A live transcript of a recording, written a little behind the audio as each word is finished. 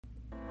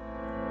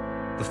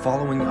The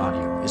following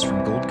audio is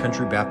from Gold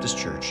Country Baptist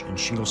Church in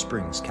Shingle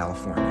Springs,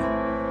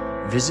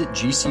 California. Visit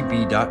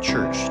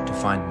gcb.church to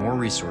find more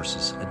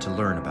resources and to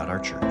learn about our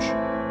church.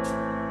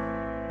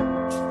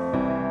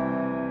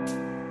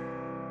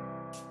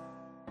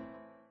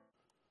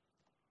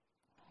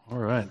 All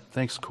right.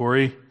 Thanks,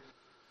 Corey.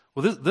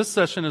 Well, this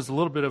session is a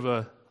little bit of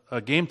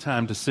a game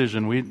time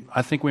decision.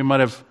 I think we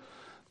might have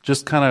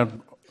just kind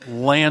of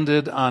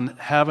landed on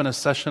having a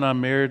session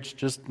on marriage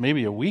just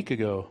maybe a week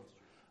ago.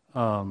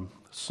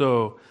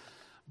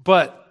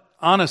 But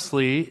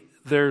honestly,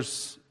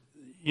 there's,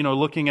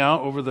 looking out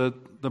over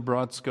the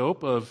broad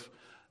scope of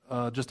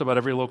just about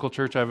every local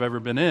church I've ever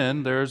been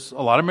in, there's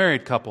a lot of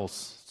married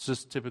couples. It's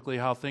just typically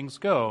how things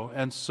go.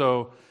 And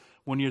so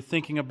when you're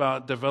thinking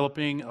about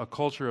developing a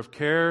culture of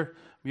care,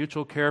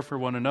 mutual care for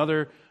one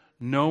another,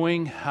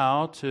 knowing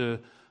how to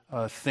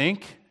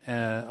think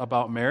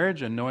about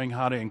marriage and knowing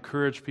how to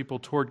encourage people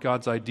toward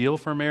God's ideal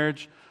for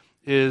marriage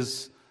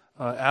is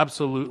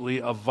absolutely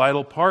a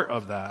vital part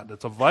of that.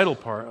 It's a vital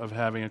part of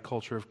having a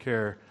culture of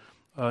care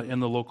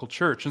in the local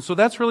church. And so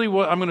that's really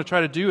what I'm going to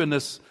try to do in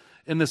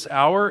this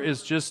hour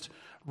is just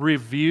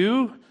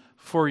review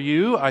for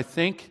you, I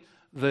think,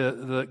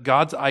 the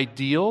God's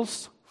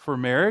ideals for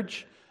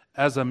marriage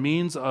as a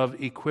means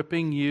of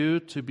equipping you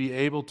to be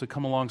able to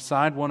come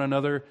alongside one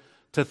another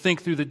to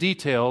think through the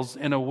details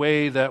in a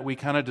way that we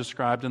kind of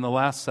described in the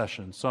last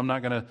session. So I'm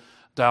not going to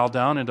dial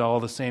down into all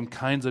the same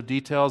kinds of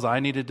details. I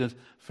needed to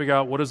figure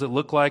out what does it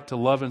look like to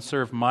love and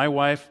serve my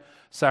wife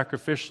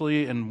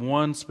sacrificially in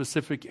one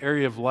specific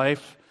area of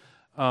life.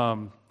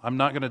 I'm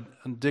not going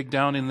to dig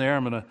down in there.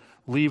 I'm going to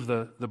leave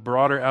the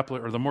broader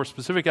or the more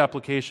specific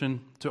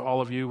application to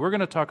all of you. We're going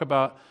to talk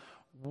about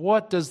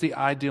what does the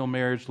ideal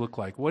marriage look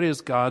like? What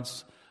is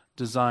God's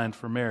design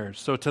for marriage?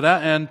 So to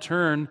that end,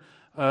 turn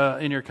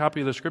in your copy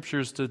of the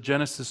Scriptures to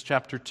Genesis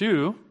chapter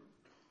 2,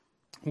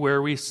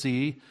 where we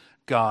see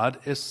God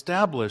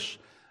establish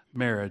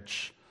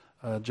marriage.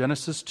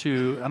 Genesis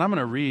 2, and I'm going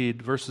to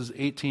read verses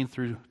 18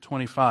 through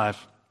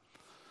 25.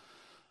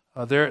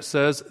 There it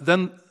says,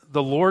 "Then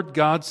the Lord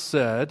God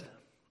said,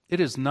 'It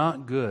is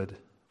not good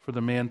for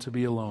the man to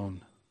be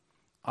alone.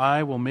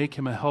 I will make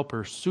him a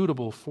helper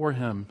suitable for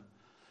him.'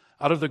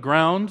 Out of the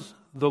ground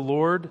the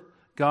Lord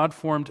God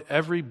formed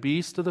every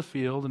beast of the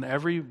field and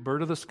every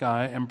bird of the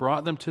sky and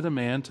brought them to the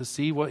man to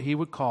see what he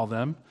would call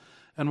them.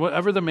 And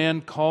whatever the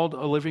man called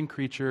a living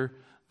creature,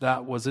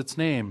 that was its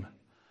name.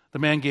 The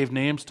man gave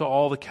names to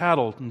all the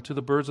cattle and to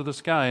the birds of the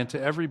sky and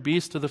to every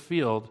beast of the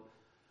field.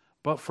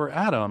 But for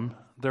Adam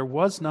there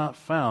was not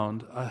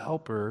found a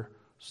helper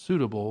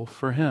suitable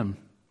for him.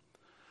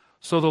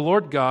 So the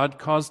Lord God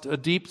caused a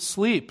deep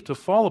sleep to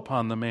fall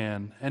upon the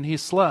man, and he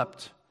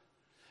slept.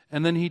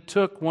 And then he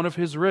took one of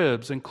his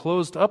ribs and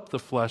closed up the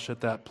flesh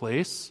at that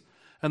place.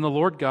 And the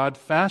Lord God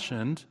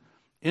fashioned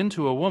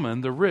into a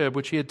woman the rib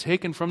which he had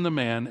taken from the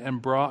man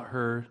and brought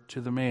her to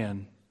the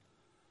man.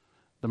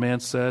 The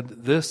man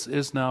said, 'This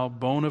is now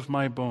bone of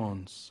my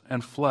bones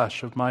and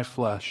flesh of my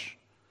flesh.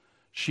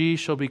 She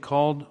shall be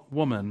called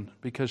woman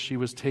because she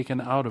was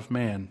taken out of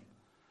man.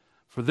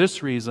 For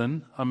this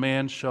reason a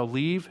man shall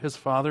leave his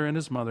father and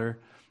his mother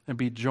and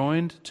be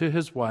joined to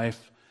his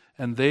wife,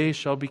 and they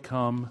shall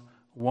become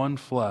one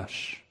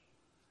flesh.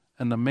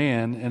 And the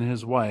man and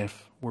his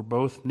wife were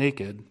both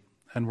naked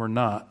and were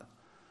not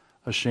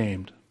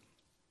ashamed.'"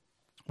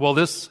 Well,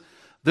 this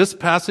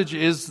passage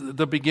is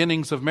the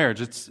beginnings of marriage.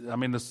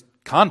 This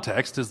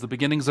context is the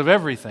beginnings of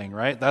everything,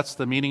 right? That's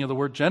the meaning of the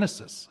word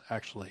Genesis,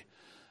 actually.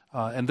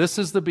 And this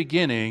is the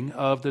beginning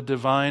of the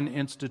divine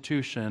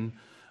institution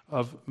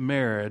of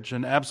marriage.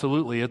 And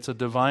absolutely, it's a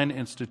divine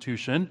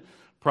institution,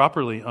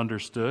 properly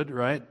understood,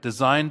 right?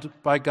 Designed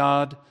by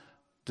God,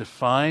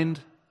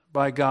 defined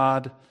by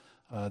God.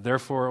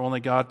 Therefore,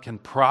 only God can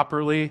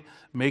properly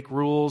make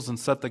rules and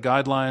set the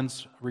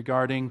guidelines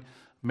regarding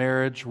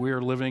marriage. We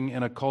are living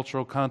in a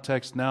cultural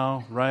context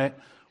now, right,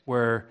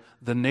 where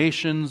the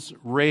nations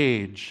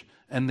rage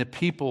and the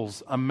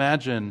peoples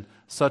imagine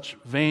such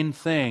vain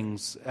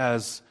things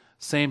as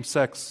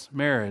same-sex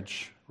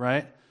marriage,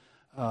 right?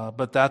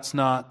 But that's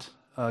not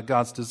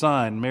God's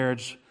design.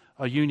 Marriage,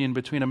 a union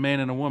between a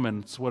man and a woman,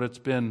 it's what it's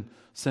been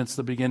since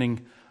the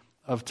beginning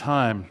of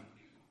time.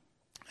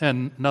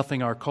 And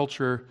nothing our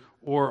culture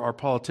or our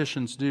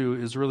politicians do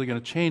is really going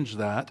to change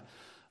that.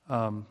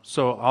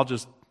 So I'll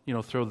just,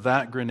 throw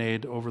that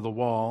grenade over the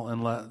wall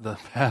and let the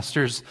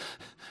pastors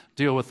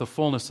deal with the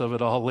fullness of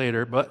it all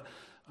later. But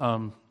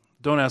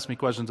don't ask me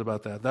questions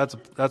about that.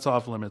 That's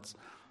off limits.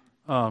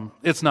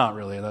 It's not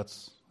really.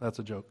 That's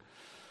a joke.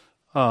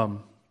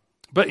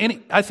 But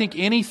I think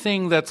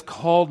anything that's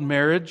called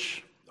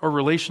marriage or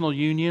relational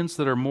unions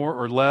that are more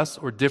or less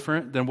or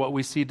different than what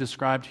we see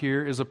described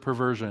here is a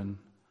perversion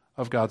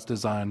of God's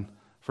design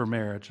for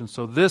marriage. And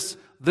so this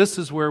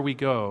is where we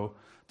go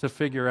to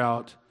figure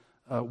out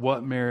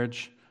what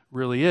marriage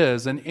really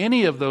is. And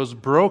any of those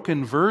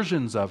broken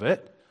versions of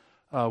it,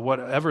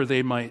 whatever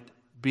they might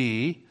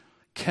be,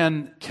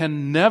 can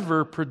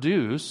never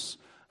produce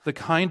the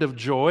kind of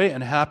joy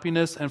and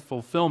happiness and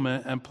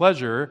fulfillment and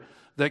pleasure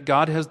that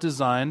God has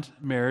designed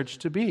marriage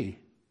to be.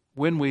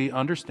 when we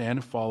understand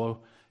and follow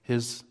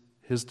His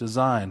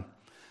design.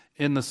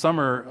 In the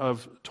summer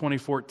of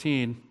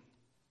 2014,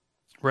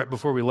 right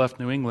before we left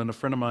New England, a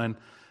friend of mine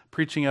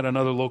preaching at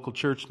another local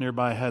church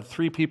nearby had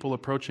 3 people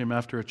approach him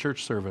after a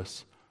church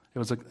service. It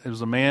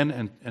was a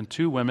man and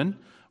 2 women.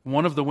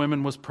 One of the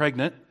women was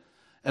pregnant,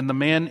 and the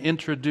man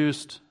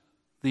introduced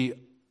the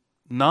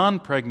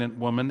non-pregnant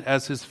woman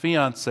as his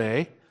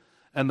fiancée,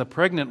 and the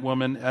pregnant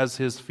woman as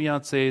his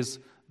fiancée's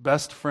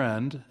best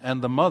friend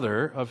and the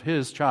mother of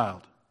his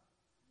child.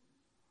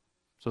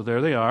 So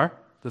there they are,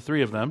 the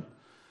 3 of them.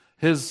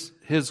 His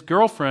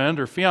girlfriend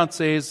or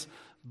fiancée's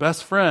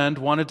best friend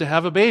wanted to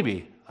have a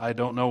baby. I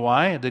don't know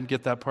why. I didn't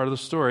get that part of the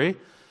story.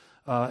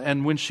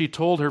 And when she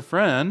told her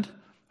friend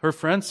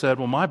said,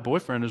 well, my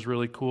boyfriend is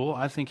really cool.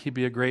 I think he'd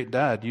be a great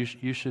dad.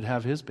 You should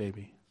have his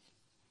baby.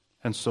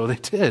 And so they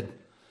did.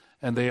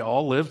 And they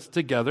all lived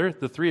together,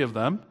 the 3 of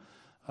them,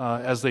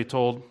 as they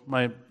told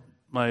my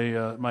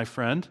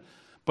friend.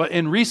 But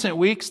in recent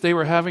weeks, they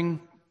were having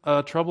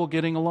trouble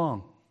getting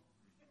along.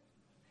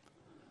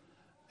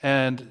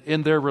 And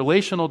in their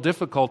relational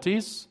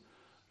difficulties,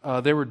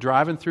 they were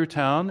driving through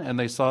town and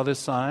they saw this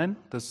sign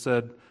that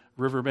said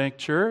Riverbank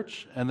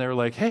Church, and they were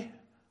like, hey,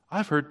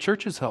 I've heard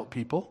churches help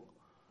people.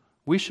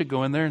 We should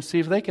go in there and see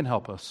if they can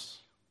help us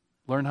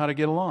learn how to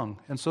get along.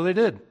 And so they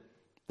did.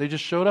 They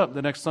just showed up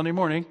the next Sunday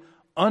morning,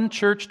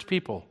 unchurched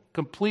people,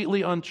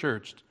 completely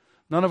unchurched.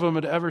 None of them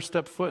had ever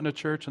stepped foot in a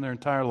church in their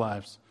entire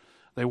lives.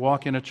 They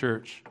walk in a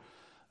church,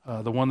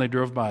 the one they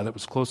drove by that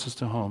was closest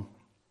to home.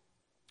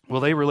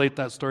 Well, they relate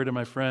that story to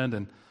my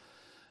friend,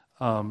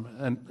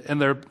 and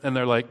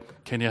they're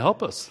like, "Can you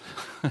help us?"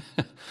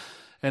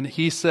 And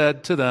he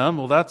said to them,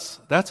 "Well, that's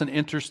an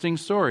interesting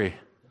story,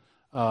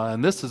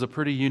 and this is a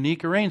pretty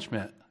unique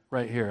arrangement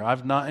right here.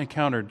 I've not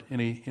encountered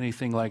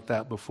anything like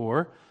that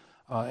before,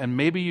 and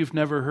maybe you've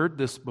never heard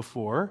this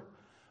before,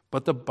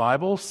 but the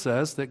Bible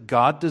says that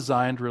God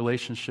designed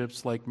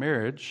relationships like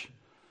marriage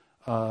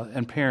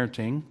and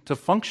parenting to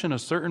function a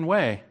certain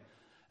way."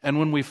 And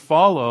when we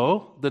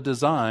follow the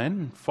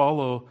design,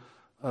 follow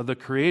the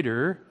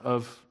creator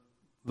of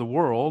the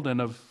world and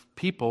of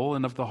people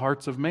and of the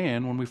hearts of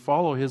man, when we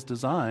follow his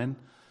design,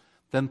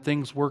 then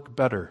things work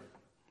better.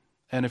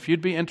 And if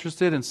you'd be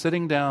interested in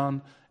sitting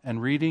down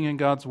and reading in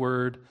God's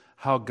Word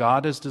how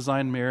God has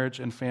designed marriage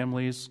and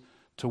families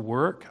to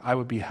work, I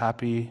would be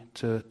happy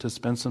to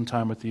spend some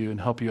time with you and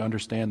help you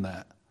understand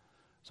that.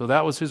 So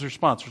that was his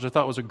response, which I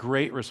thought was a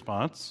great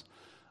response.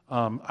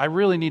 I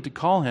really need to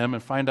call him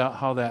and find out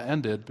how that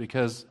ended,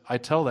 because I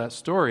tell that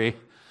story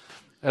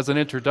as an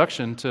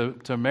introduction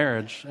to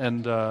marriage,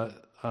 and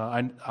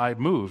I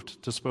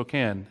moved to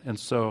Spokane, and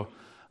so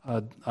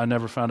I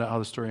never found out how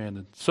the story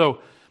ended.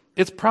 So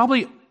it's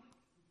probably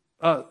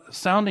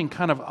sounding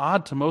kind of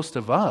odd to most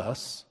of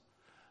us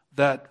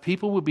that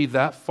people would be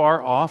that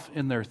far off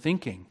in their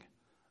thinking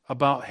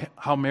about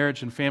how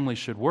marriage and family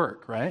should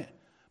work, right?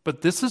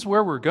 But this is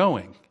where we're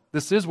going.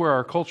 This is where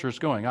our culture is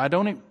going. I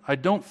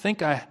don't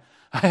think I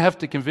have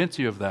to convince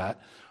you of that.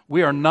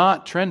 We are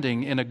not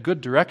trending in a good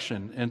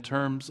direction in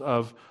terms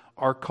of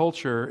our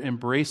culture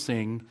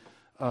embracing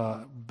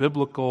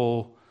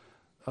biblical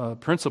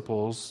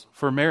principles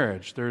for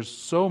marriage. There's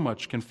so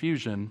much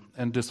confusion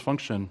and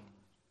dysfunction.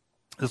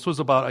 This was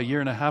about a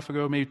year and a half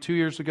ago, maybe 2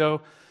 years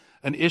ago.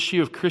 An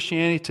issue of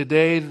Christianity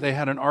Today, they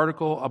had an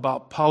article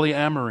about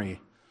polyamory,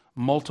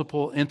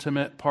 multiple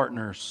intimate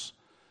partners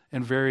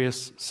in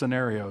various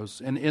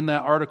scenarios. And in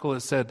that article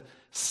it said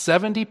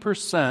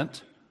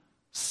 70%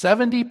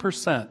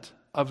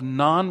 of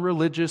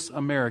non-religious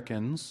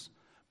Americans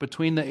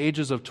between the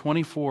ages of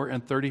 24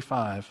 and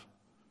 35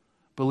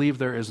 believe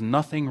there is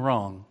nothing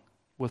wrong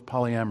with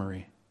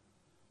polyamory.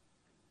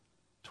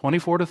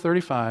 24 to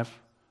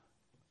 35,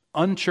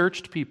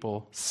 unchurched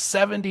people,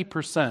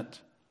 70%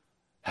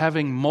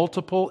 having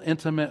multiple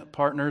intimate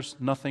partners,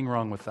 nothing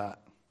wrong with that.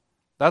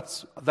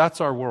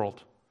 That's our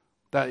world.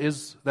 That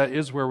is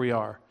where we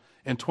are.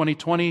 In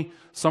 2020,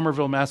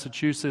 Somerville,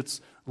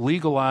 Massachusetts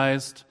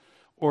legalized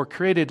or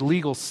created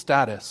legal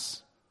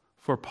status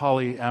for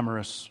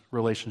polyamorous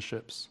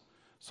relationships,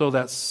 so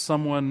that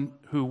someone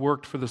who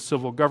worked for the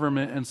civil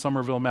government in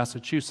Somerville,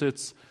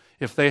 Massachusetts,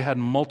 if they had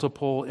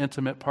multiple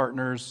intimate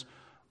partners,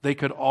 they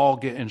could all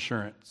get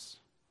insurance.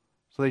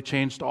 So they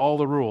changed all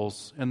the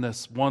rules in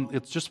this one.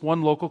 It's just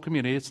one local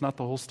community. It's not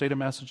the whole state of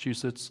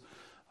Massachusetts.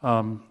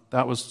 That's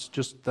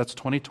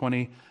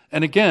 2020.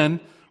 And again,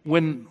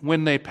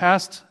 when they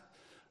passed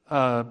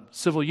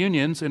civil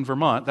unions in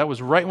Vermont, that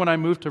was right when I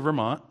moved to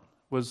Vermont,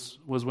 was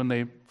when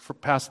they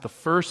passed the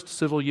first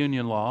civil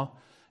union law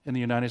in the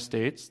United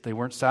States. They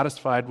weren't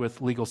satisfied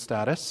with legal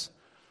status.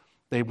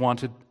 They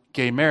wanted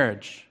gay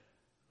marriage,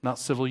 not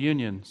civil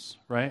unions,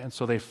 right? And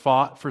so they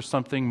fought for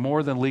something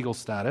more than legal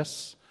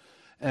status.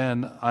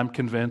 And I'm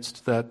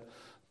convinced that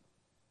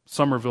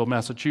Somerville,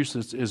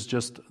 Massachusetts is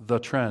just the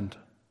trend,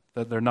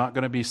 that they're not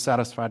going to be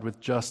satisfied with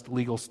just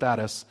legal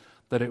status,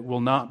 that it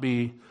will not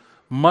be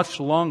much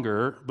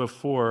longer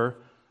before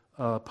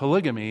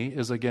polygamy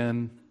is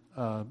again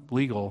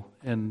legal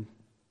in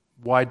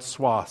wide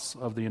swaths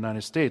of the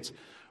United States.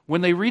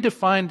 When they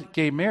redefined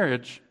gay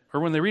marriage, or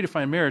when they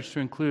redefined marriage to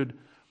include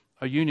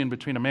a union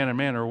between a man and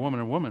man or a woman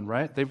and woman,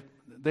 right?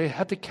 They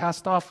had to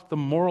cast off the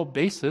moral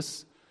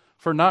basis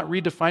for not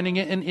redefining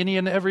it in any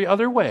and every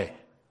other way.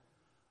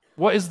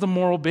 What is the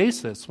moral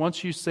basis?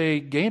 Once you say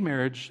gay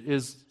marriage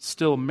is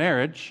still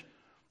marriage,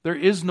 there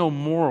is no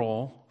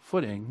moral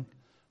footing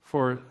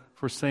for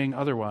saying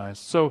otherwise.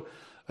 So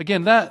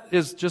again, that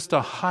is just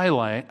to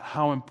highlight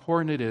how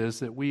important it is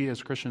that we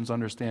as Christians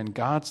understand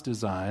God's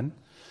design,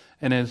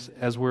 and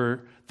as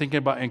we're thinking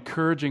about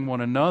encouraging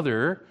one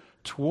another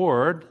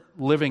toward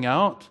living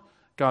out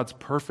God's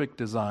perfect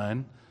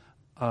design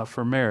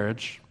for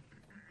marriage,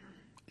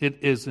 it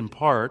is in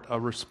part a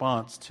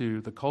response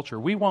to the culture.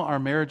 We want our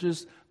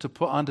marriages to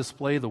put on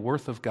display the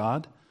worth of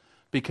God,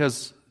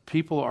 because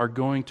people are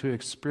going to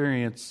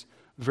experience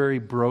very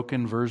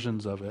broken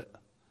versions of it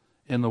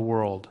in the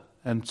world.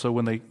 And so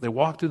when they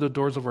walk through the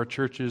doors of our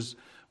churches,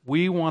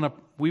 we want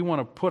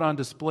to put on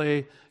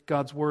display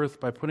God's worth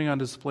by putting on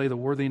display the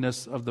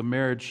worthiness of the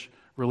marriage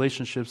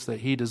relationships that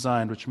He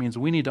designed, which means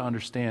we need to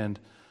understand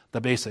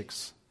the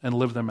basics and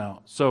live them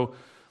out. So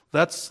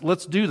let's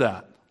do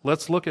that.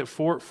 Let's look at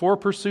four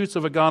pursuits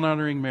of a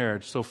God-honoring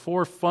marriage. So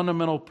 4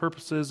 fundamental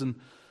purposes and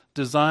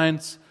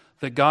designs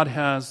that God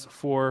has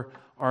for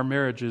our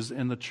marriages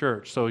in the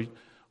church. So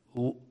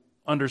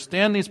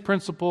understand these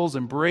principles,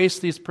 embrace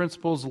these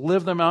principles,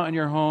 live them out in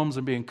your homes,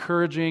 and be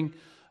encouraging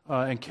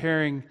and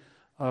caring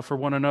for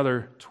one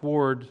another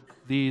toward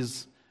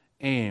these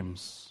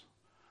aims.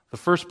 The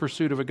first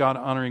pursuit of a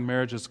God-honoring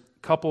marriage is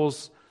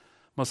couples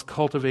must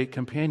cultivate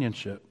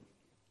companionship.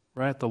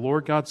 Right? The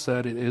Lord God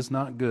said it is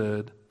not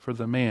good for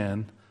the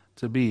man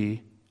to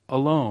be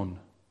alone.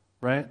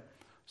 Right?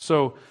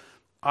 So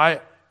I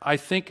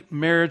think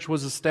marriage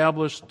was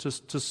established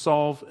to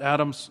solve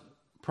Adam's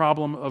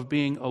problem of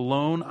being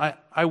alone.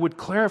 I would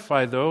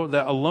clarify, though,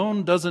 that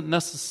alone doesn't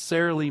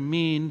necessarily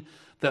mean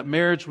that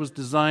marriage was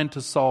designed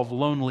to solve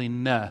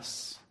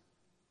loneliness.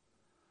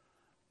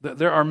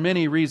 There are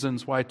many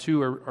reasons why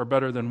 2 are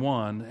better than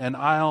 1, and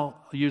I'll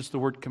use the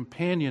word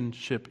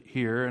companionship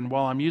here, and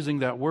while I'm using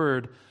that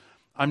word,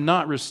 I'm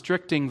not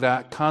restricting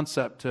that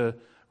concept to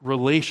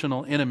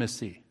relational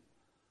intimacy,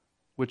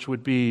 which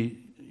would be,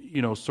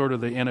 sort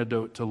of the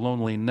antidote to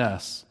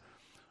loneliness.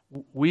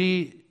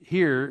 We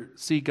here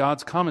see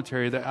God's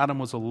commentary that Adam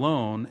was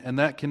alone, and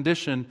that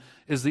condition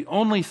is the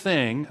only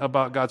thing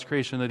about God's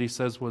creation that He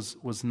says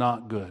was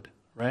not good,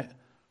 right?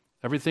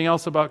 Everything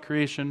else about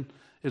creation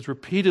is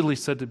repeatedly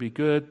said to be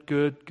good,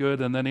 good,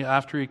 good, and then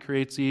after He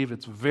creates Eve,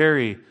 it's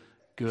very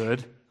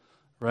good,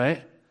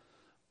 right?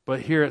 But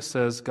here it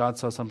says God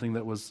saw something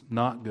that was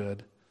not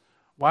good.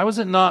 Why was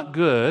it not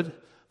good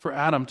for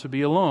Adam to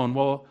be alone?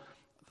 Well,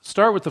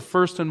 start with the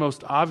first and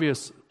most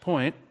obvious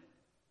point.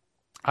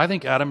 I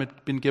think Adam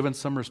had been given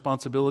some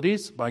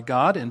responsibilities by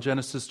God in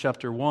Genesis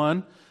chapter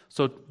 1.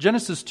 So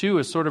Genesis 2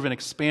 is sort of an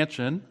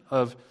expansion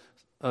of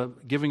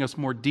giving us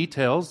more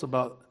details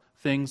about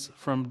things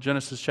from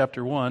Genesis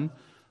chapter 1.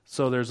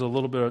 So there's a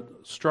little bit of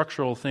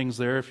structural things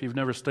there if you've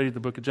never studied the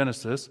book of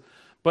Genesis.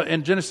 But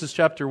in Genesis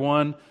chapter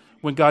 1,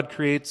 when God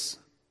creates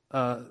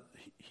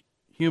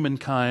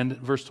humankind,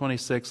 verse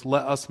 26,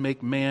 let us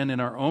make man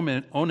in our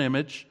own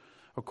image,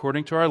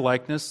 according to our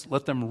likeness.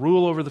 Let them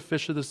rule over the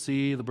fish of the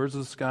sea, the birds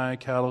of the sky,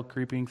 cattle,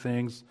 creeping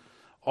things,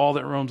 all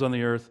that roams on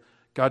the earth.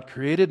 God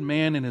created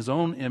man in His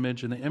own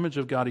image. In the image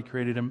of God He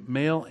created him.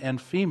 Male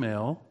and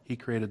female He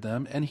created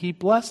them, and He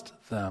blessed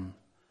them.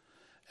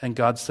 And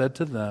God said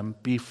to them,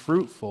 be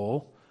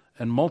fruitful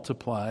and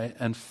multiply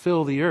and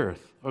fill the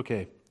earth.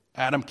 Okay,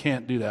 Adam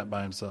can't do that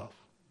by himself,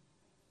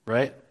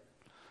 right?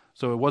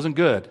 So it wasn't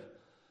good.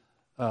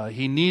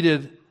 He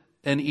needed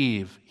an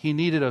Eve. He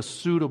needed a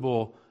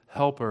suitable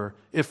helper,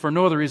 if for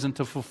no other reason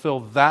to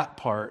fulfill that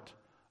part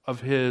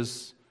of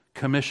His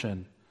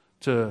commission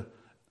to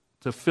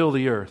fill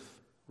the earth,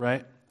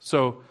 right?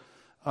 So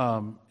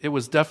it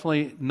was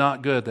definitely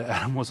not good that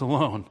Adam was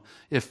alone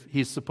if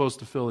he's supposed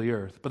to fill the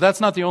earth. But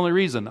that's not the only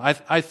reason.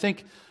 I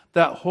think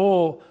that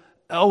whole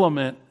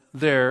element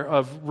there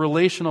of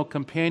relational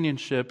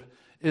companionship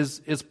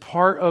is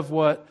part of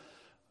what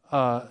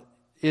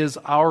is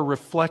our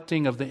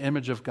reflecting of the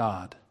image of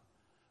God.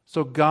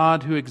 So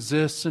God, who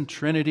exists in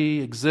Trinity,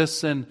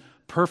 exists in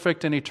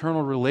perfect and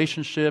eternal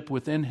relationship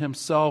within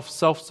Himself,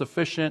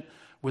 self-sufficient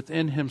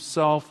within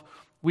Himself.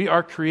 We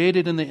are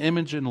created in the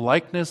image and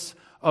likeness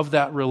of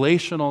that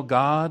relational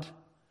God.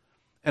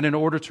 And in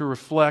order to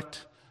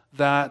reflect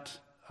that,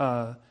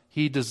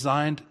 He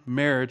designed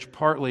marriage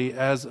partly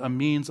as a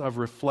means of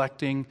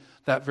reflecting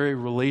that very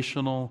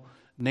relational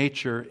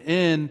nature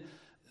and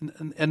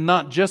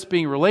not just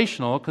being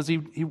relational, because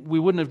we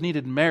wouldn't have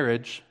needed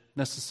marriage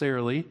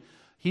necessarily.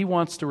 He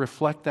wants to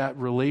reflect that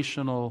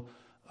relational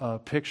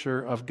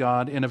picture of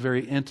God in a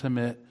very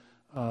intimate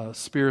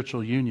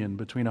spiritual union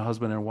between a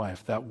husband and a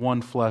wife, that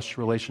one flesh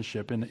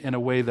relationship in a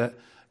way that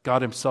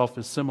God Himself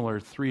is similar,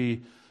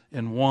 3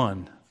 in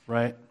 1,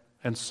 right?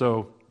 And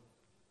so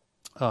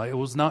it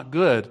was not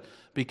good,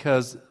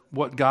 because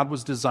what God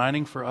was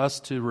designing for us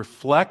to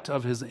reflect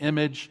of His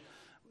image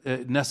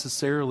it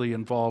necessarily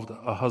involved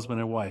a husband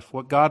and wife.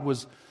 What God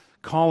was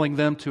calling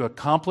them to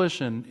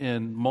accomplish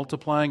in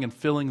multiplying and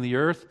filling the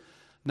earth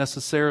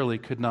necessarily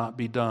could not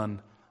be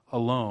done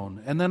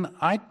alone. And then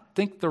I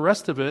think the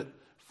rest of it,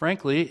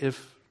 frankly,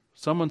 if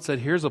someone said,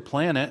 here's a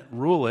planet,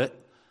 rule it,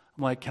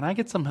 I'm like, can I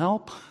get some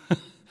help?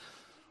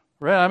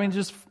 Right? I mean,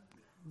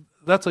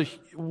 that's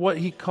what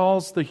he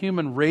calls the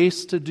human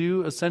race to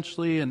do,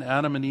 essentially, and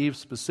Adam and Eve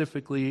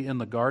specifically in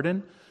the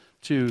garden,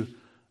 to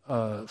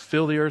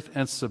fill the earth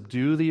and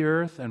subdue the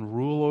earth and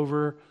rule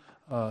over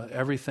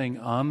everything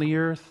on the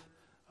earth.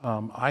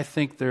 I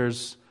think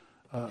there's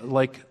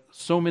like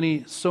so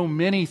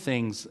many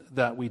things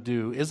that we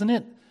do. Isn't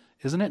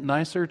it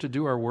nicer to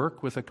do our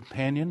work with a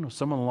companion, with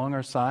someone along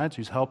our sides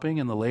who's helping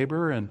in the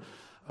labor and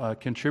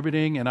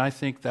contributing? And I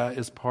think that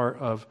is part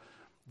of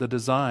the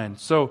design.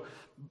 So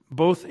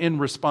both in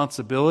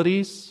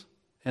responsibilities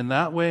in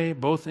that way,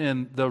 both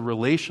in the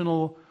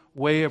relational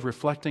way of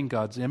reflecting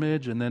God's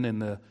image, and then in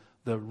the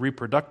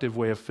reproductive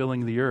way of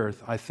filling the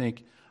earth, I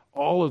think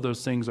all of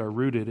those things are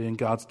rooted in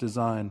God's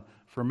design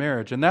for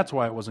marriage. And that's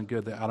why it wasn't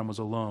good that Adam was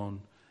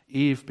alone.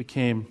 Eve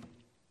became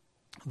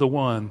the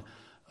one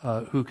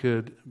who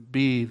could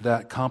be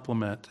that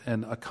complement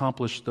and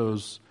accomplish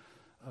those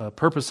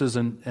purposes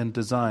and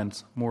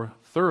designs more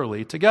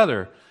thoroughly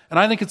together. And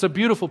I think it's a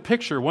beautiful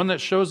picture, one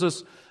that shows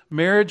us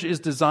marriage is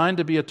designed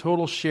to be a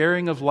total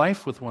sharing of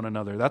life with one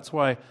another. That's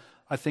why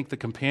I think the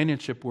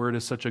companionship word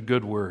is such a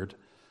good word,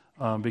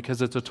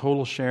 because it's a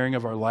total sharing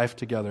of our life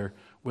together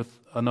with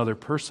another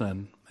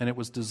person. And it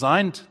was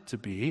designed to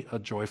be a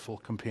joyful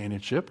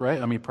companionship,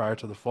 right? I mean, prior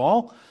to the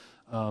fall,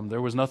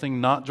 there was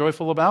nothing not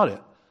joyful about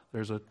it.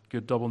 There's a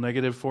good double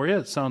negative for you.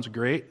 It sounds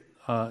great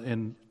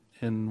in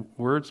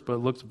words, but it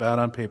looks bad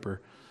on paper.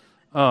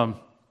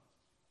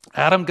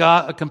 Adam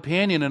got a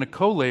companion and a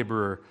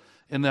co-laborer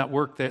in that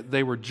work that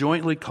they were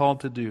jointly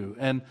called to do.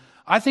 And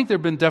I think there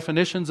have been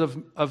definitions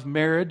of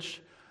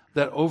marriage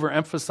that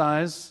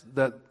overemphasize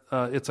that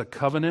it's a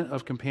covenant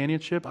of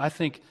companionship. I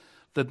think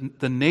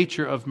the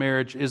nature of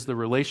marriage is the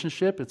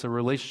relationship. It's a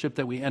relationship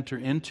that we enter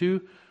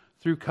into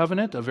through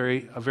covenant, a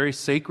very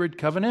sacred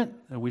covenant,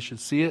 and we should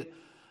see it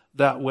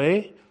that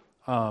way.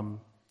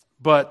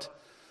 But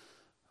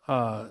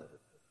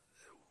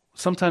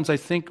sometimes I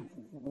think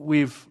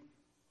we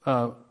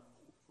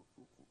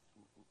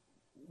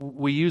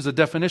use a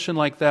definition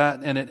like that,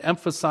 and it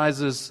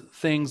emphasizes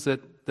things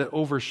that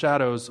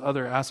overshadows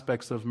other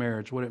aspects of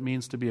marriage, what it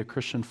means to be a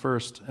Christian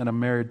first and a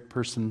married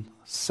person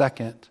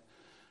second,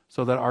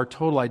 so that our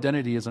total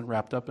identity isn't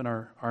wrapped up in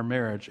our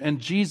marriage. And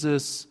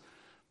Jesus,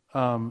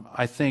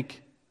 I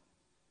think,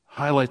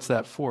 highlights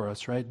that for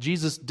us, right?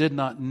 Jesus did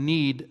not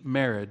need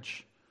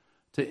marriage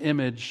to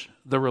image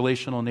the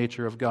relational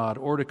nature of God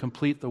or to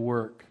complete the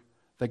work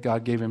that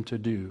God gave him to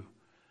do.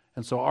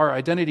 And so our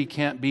identity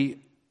can't be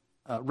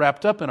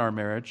wrapped up in our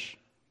marriage,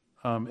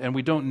 and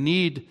we don't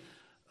need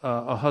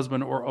a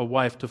husband or a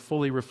wife to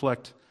fully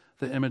reflect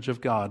the image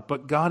of God.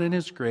 But God in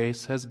his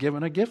grace has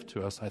given a gift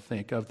to us, I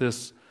think, of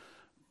this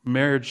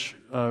marriage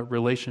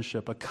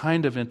relationship, a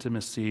kind of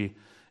intimacy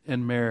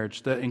in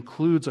marriage that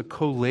includes a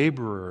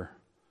co-laborer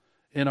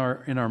in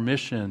our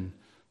mission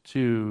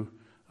to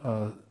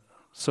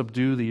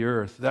subdue the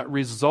earth, that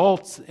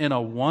results in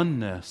a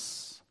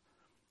oneness,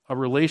 a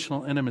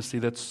relational intimacy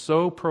that's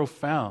so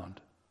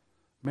profound.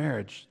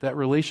 Marriage, that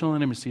relational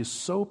intimacy is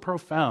so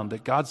profound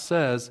that God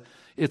says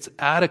it's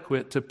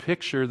adequate to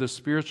picture the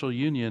spiritual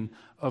union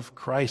of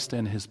Christ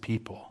and his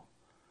people.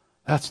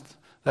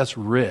 That's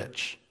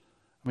rich.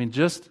 I mean,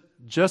 just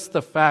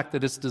the fact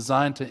that it's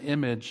designed to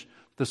image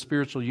the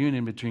spiritual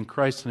union between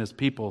Christ and his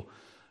people,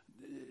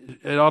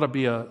 it ought to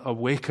be a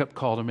wake-up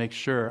call to make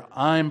sure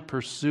I'm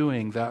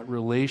pursuing that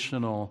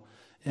relational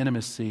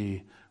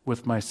intimacy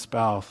with my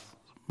spouse.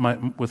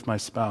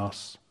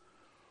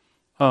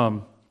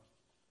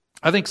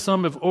 I think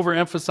some have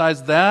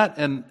overemphasized that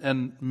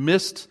and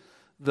missed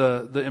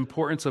the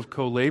importance of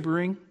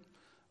co-laboring.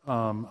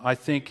 I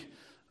think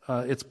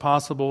it's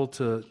possible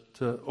to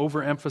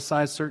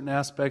overemphasize certain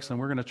aspects, and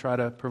we're going to try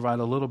to provide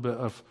a little bit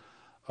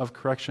of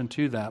correction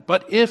to that.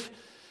 But if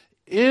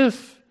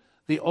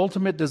the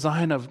ultimate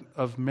design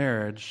of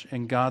marriage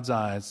in God's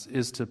eyes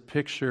is to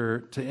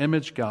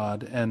image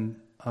God and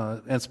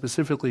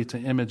specifically to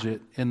image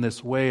it in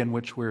this way in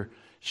which we're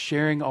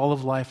sharing all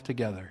of life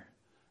together,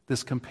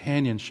 this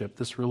companionship,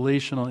 this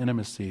relational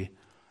intimacy,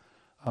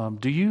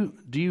 do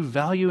you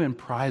value and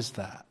prize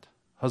that,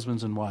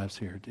 husbands and wives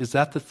here? Is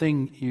that the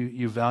thing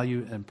you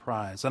value and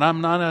prize? And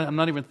I'm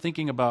not even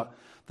thinking about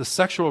the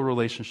sexual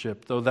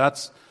relationship, though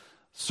that's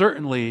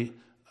certainly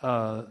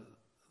the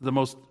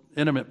most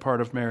intimate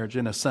part of marriage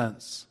in a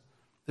sense.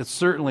 It's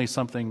certainly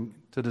something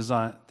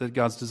that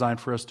God's designed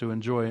for us to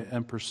enjoy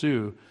and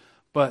pursue.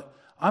 But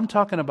I'm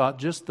talking about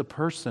just the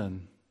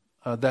person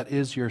that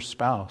is your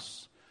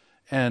spouse,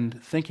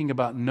 and thinking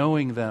about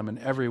knowing them in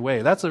every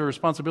way. That's a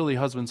responsibility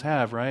husbands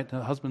have, right?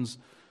 Husbands,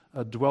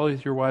 dwell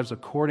with your wives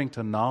according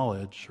to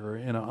knowledge or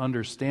in an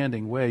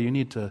understanding way. You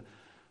need to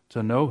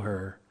know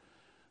her.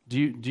 Do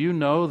you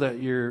know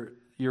that your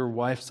your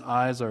wife's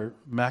eyes are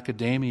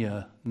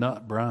macadamia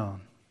nut brown,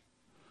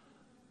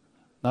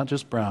 not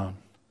just brown,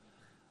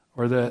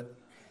 or that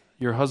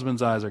your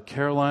husband's eyes are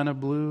Carolina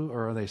blue,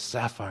 or are they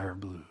sapphire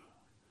blue?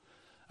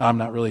 I'm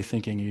not really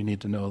thinking you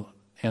need to know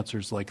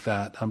answers like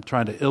that. I'm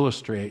trying to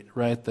illustrate,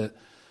 right, that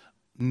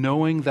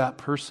knowing that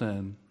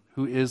person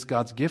who is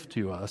God's gift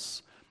to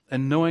us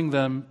and knowing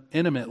them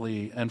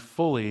intimately and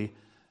fully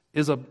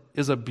is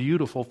a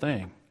beautiful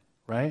thing,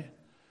 right?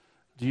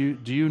 Do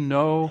you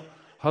know,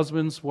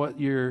 husbands, what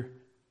your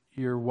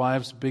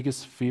wife's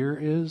biggest fear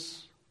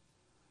is?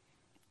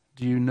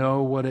 Do you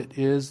know what it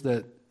is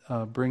that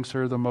brings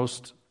her the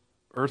most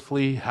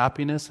earthly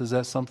happiness? Is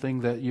that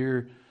something that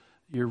you're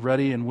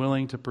ready and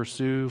willing to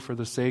pursue for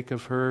the sake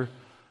of her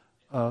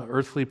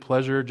earthly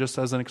pleasure, just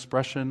as an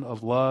expression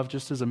of love,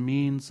 just as a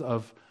means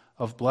of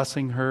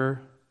blessing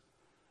her?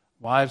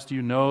 Wives, do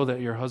you know that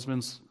your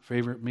husband's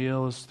favorite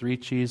meal is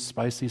 3-cheese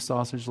spicy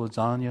sausage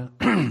lasagna?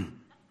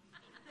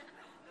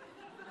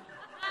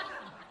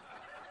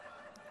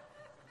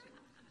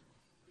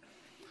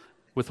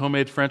 With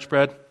homemade French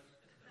bread?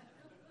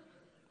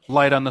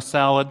 Light on the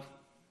salad?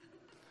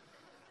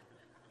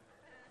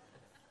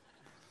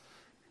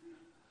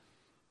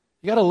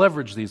 You got to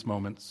leverage these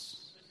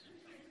moments.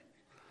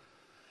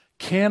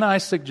 Can I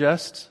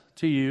suggest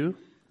to you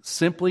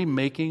simply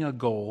making a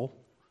goal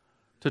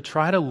to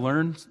try to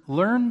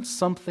learn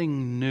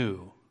something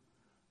new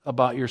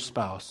about your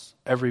spouse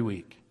every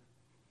week?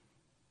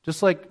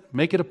 Just like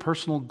make it a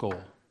personal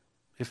goal.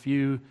 If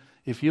you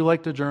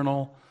like to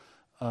journal,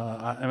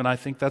 I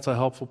think that's a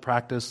helpful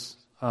practice,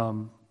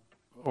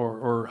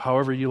 or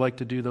however you like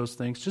to do those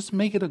things, just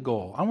make it a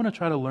goal. I want to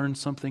try to learn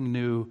something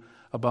new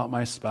about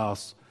my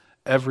spouse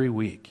every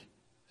week.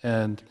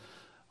 And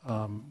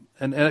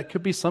it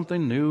could be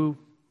something new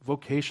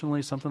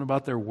vocationally, something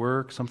about their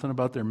work, something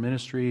about their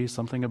ministry,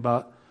 something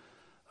about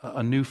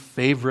a new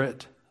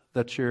favorite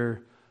that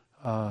you're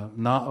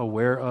not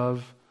aware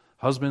of.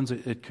 Husbands,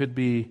 it could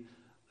be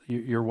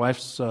your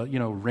wife's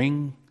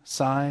ring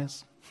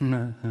size.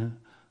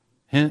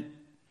 Hint,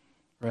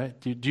 right?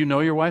 Do you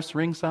know your wife's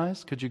ring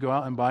size? Could you go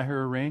out and buy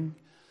her a ring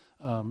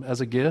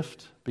as a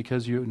gift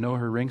because you know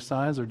her ring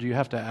size? Or do you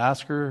have to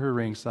ask her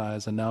ring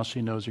size and now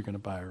she knows you're going to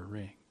buy her a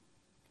ring?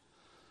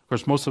 Of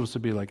course, most of us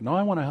would be like, no,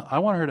 I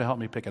want her to help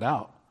me pick it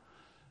out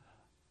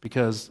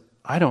because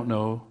I don't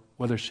know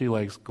whether she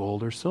likes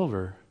gold or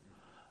silver.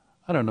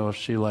 I don't know if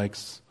she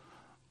likes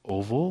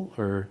oval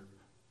or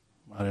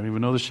I don't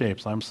even know the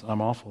shapes.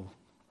 I'm awful.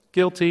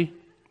 Guilty.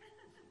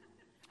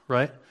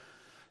 Right?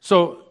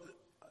 So,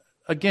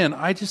 again,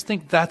 I just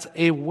think that's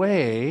a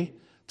way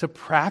to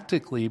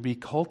practically be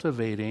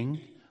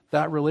cultivating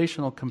that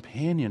relational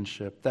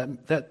companionship,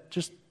 that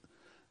just,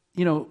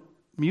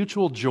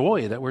 mutual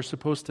joy that we're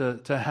supposed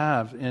to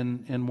have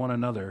in one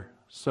another.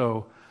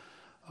 So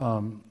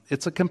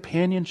it's a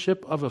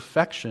companionship of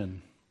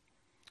affection,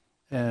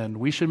 and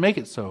we should make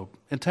it so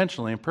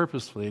intentionally and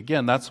purposefully.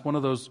 Again, that's one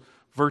of those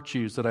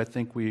virtues that I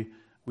think we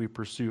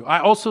pursue. I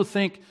also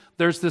think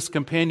there's this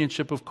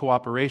companionship of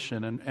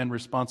cooperation and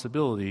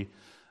responsibility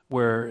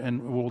where,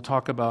 and we'll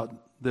talk about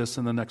this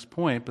in the next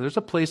point, but there's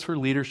a place for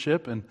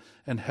leadership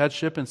and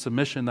headship and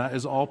submission. That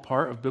is all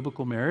part of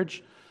biblical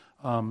marriage.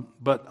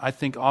 But I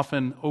think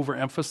often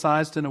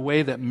overemphasized in a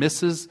way that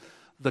misses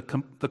the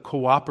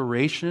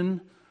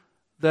cooperation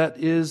that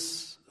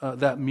is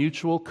that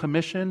mutual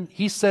commission.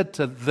 He said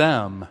to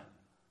them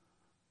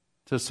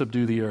to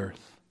subdue the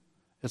earth.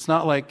 It's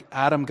not like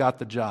Adam got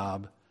the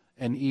job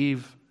and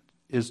Eve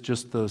is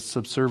just the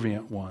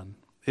subservient one.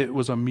 It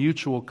was a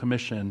mutual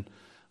commission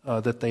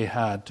that they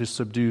had to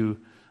subdue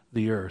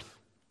the earth.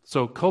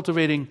 So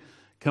cultivating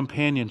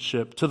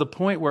companionship to the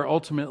point where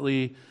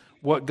ultimately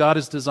what God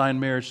has designed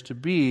marriage to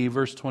be,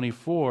 verse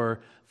 24,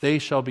 they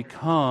shall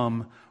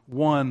become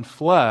one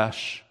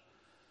flesh,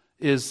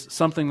 is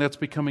something that's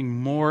becoming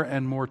more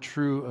and more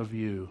true of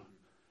you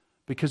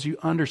because you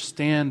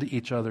understand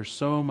each other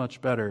so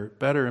much better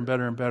and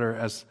better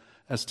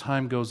as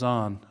time goes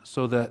on,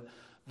 so that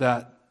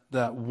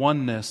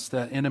oneness,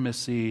 that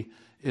intimacy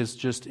is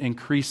just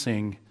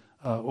increasing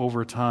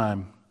over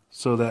time,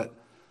 so that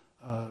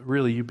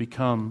really you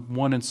become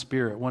one in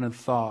spirit, one in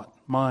thought,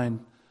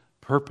 mind,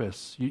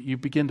 purpose. You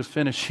begin to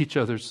finish each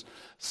other's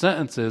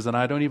sentences, and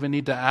I don't even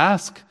need to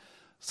ask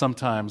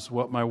sometimes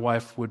what my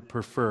wife would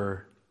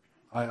prefer.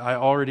 I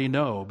already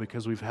know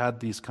because we've had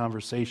these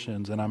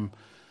conversations, and I'm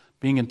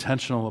being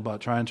intentional about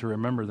trying to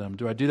remember them.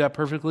 Do I do that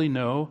perfectly?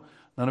 No,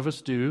 none of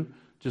us do.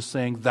 Just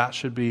saying that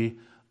should be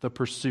the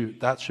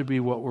pursuit. That should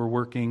be what we're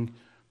working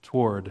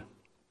toward.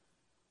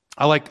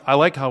 I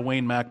like how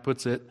Wayne Mack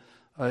puts it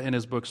in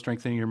his book,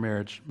 Strengthening Your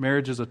Marriage.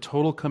 Marriage is a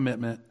total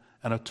commitment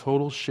and a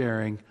total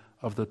sharing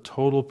of the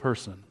total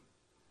person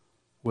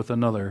with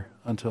another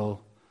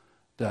until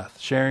death.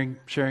 Sharing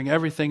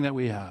everything that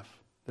we have.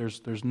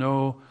 There's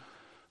no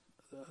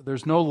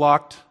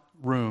locked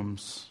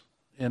rooms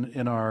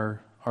in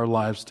our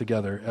lives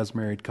together as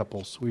married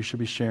couples. We should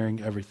be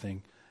sharing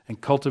everything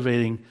and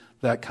cultivating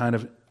that kind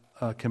of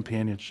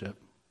companionship.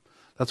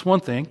 That's one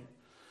thing.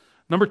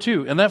 Number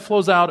two, and that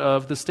flows out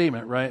of the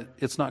statement, right?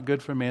 It's not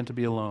good for man to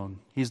be alone.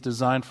 He's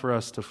designed for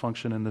us to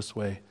function in this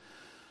way.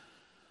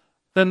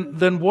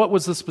 Then what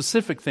was the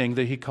specific thing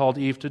that he called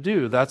Eve to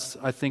do? That's,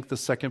 I think, the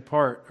second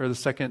part, or the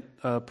second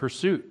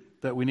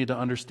pursuit that we need to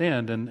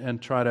understand and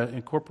try to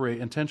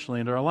incorporate intentionally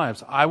into our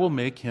lives. I will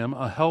make him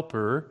a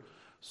helper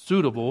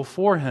suitable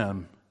for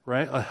him,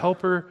 right? A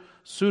helper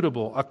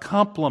suitable, a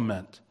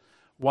complement.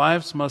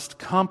 Wives must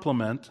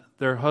complement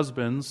their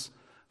husband's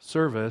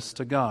service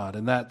to God,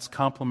 and that's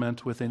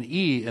complement with an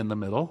E in the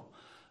middle,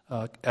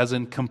 as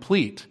in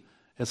complete.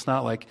 It's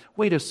not like,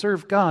 way to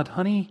serve God,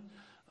 honey.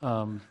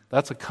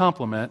 That's a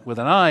complement with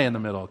an I in the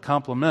middle.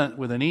 Complement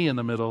with an E in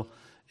the middle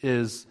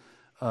is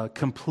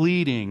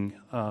completing,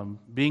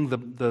 being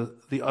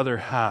the other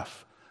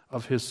half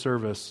of his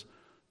service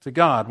to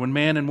God. When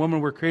man and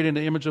woman were created in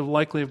the image of the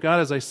likeness of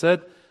God, as I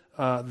said,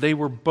 they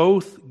were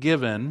both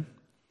given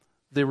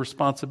the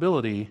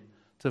responsibility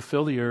to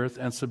fill the earth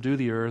and subdue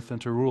the earth and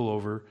to rule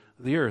over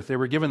the earth. They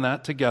were given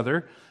that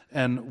together,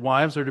 and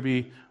wives are to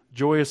be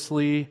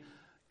joyously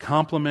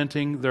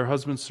complementing their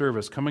husband's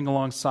service, coming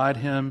alongside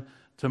him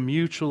to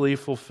mutually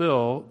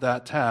fulfill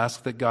that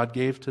task that God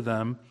gave to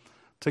them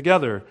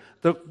together.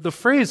 The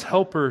phrase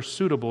helper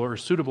suitable or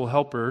suitable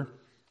helper,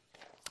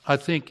 I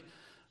think,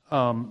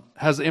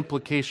 has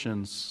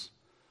implications.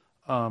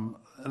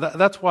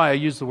 That's why I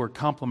use the word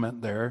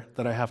complement there,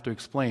 that I have to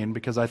explain,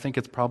 because I think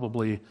it's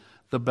probably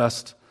the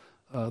best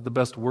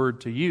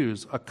word to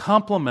use. A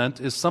complement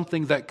is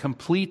something that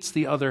completes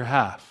the other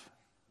half.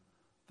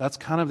 That's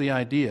kind of the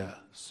idea.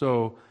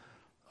 So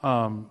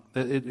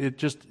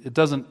it's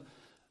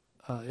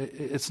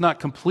not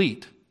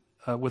complete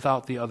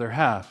without the other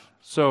half.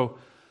 So,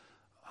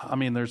 I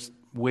mean, there's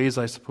ways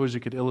I suppose you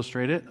could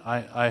illustrate it.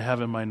 I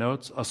have in my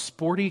notes, a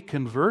sporty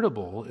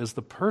convertible is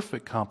the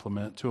perfect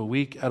complement to a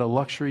week at a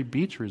luxury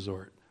beach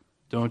resort.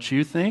 Don't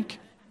you think?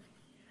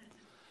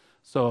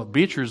 So a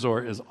beach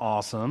resort is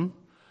awesome.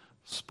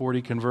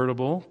 Sporty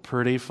convertible,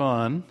 pretty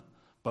fun.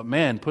 But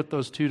man, put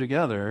those two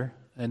together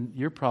and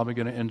you're probably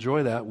going to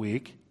enjoy that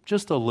week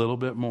just a little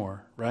bit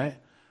more, right?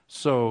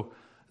 So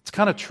it's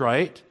kind of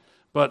trite,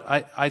 but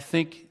I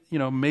think,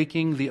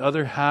 making the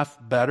other half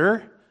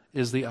better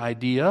is the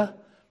idea.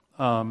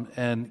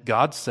 And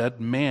God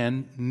said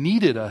man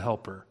needed a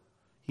helper.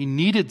 He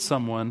needed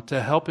someone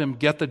to help him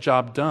get the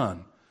job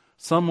done.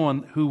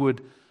 Someone who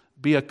would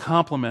be a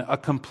complement, a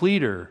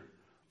completer,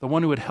 the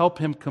one who would help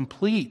him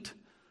complete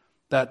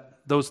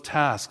those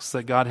tasks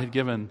that God had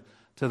given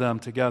to them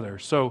together.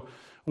 So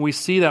when we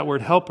see that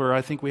word helper,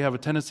 I think we have a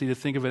tendency to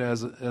think of it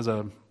as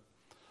a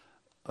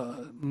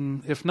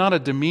if not a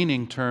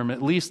demeaning term,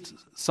 at least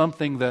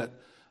something that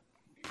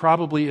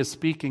probably is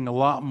speaking a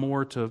lot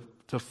more to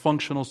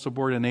functional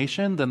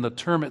subordination than the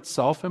term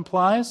itself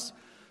implies.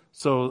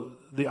 So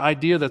the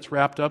idea that's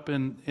wrapped up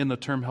in the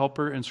term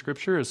helper in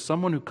Scripture is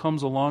someone who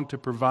comes along to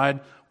provide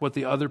what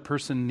the other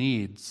person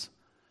needs.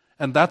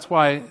 And that's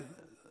why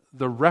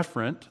the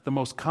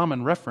most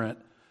common referent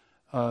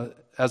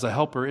as a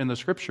helper in the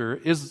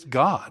Scripture is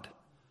God.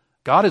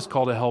 God is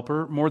called a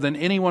helper more than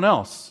anyone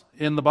else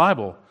in the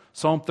Bible.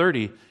 Psalm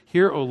 30,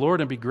 hear, O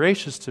Lord, and be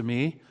gracious to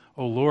me.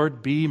 O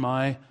Lord, be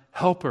my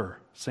helper.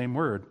 Same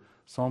word.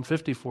 Psalm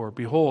 54,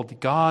 behold,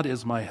 God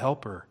is my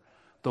helper.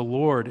 The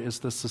Lord is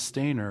the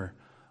sustainer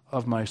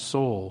of my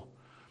soul.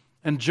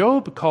 And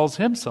Job calls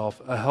himself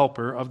a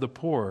helper of the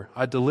poor.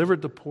 I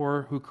delivered the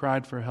poor who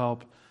cried for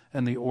help,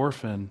 and the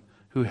orphan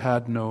who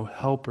had no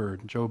helper.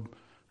 Job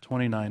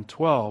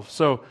 29:12.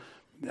 So,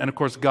 and of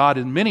course, God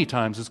in many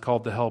times is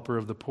called the helper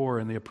of the poor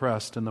and the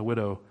oppressed and the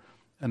widow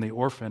and the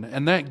orphan.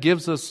 And that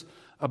gives us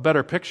a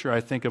better picture,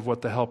 I think, of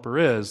what the helper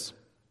is.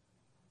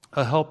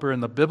 A helper in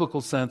the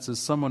biblical sense is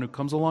someone who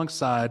comes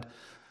alongside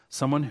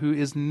someone who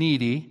is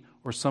needy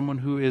or someone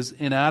who is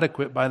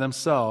inadequate by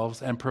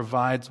themselves and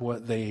provides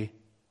what they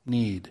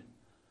need.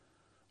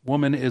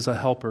 Woman is a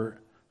helper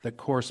that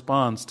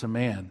corresponds to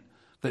man,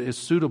 that is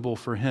suitable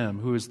for him,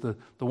 who is the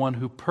one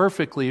who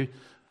perfectly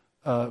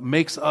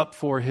makes up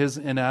for his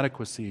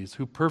inadequacies,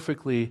 who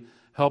perfectly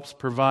helps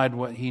provide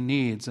what he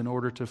needs in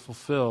order to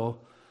fulfill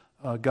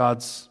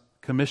God's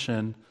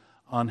commission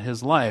on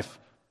his life.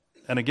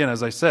 And again,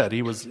 as I said,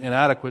 he was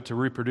inadequate to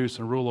reproduce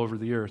and rule over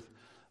the earth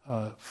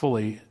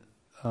fully,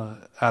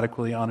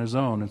 adequately on his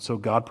own. And so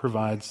God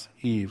provides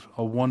Eve,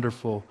 a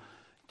wonderful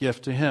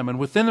gift to him. And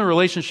within the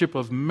relationship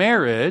of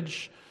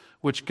marriage,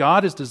 which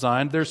God has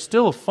designed, there's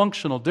still a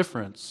functional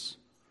difference.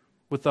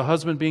 With the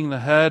husband being the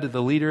head,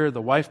 the leader,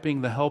 the wife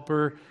being the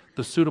helper,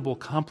 the suitable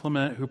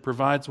complement who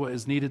provides what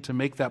is needed to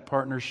make that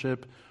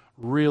partnership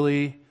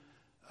really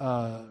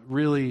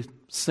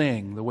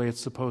sing the way it's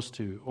supposed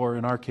to, or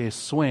in our case,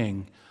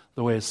 swing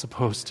the way it's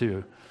supposed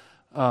to.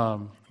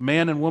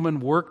 Man and woman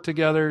work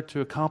together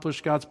to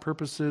accomplish God's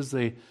purposes.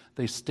 They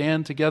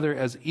stand together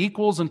as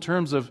equals in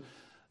terms of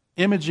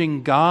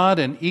imaging God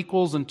and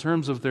equals in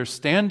terms of their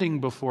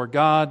standing before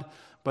God,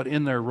 but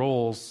in their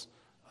roles,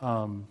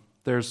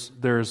 there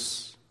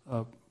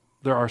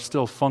are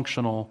still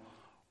functional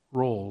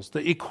roles.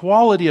 The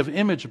equality of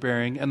image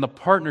bearing and the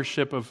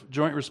partnership of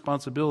joint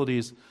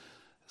responsibilities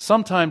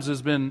sometimes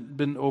has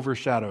been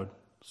overshadowed.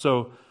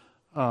 So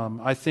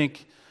I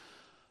think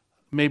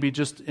maybe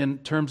just in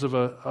terms of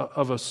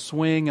a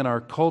swing in our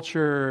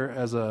culture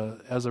as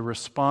a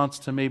response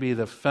to maybe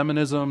the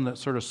feminism that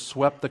sort of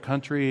swept the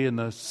country in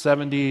the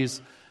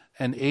 70s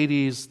and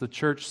 80s, the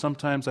church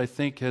sometimes I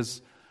think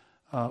has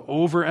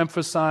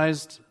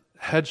overemphasized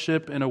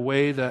headship in a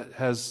way that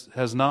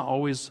has not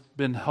always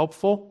been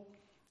helpful,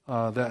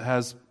 that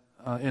has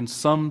in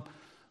some,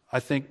 I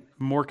think,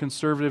 more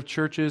conservative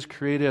churches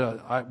created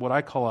what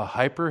I call a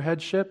hyper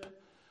headship,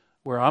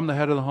 where I'm the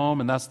head of the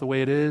home and that's the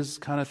way it is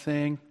kind of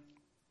thing.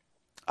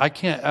 I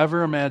can't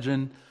ever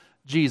imagine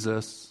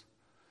Jesus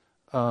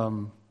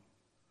dropping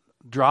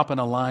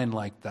a line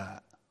like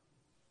that,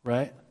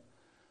 right?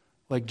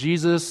 Like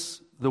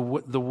Jesus, the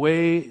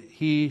way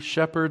he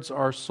shepherds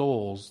our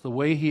souls, the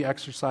way he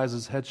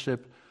exercises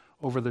headship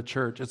over the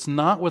church, it's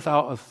not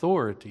without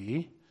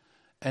authority,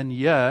 and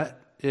yet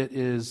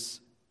it's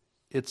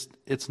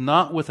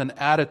not with an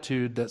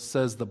attitude that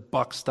says the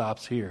buck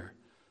stops here.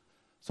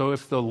 So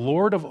if the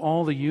Lord of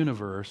all the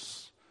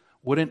universe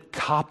wouldn't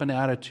cop an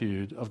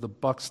attitude of the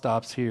buck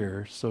stops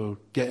here, so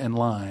get in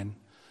line.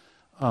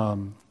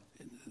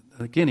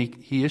 Again,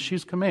 he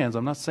issues commands.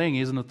 I'm not saying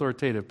he isn't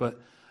authoritative, but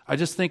I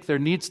just think there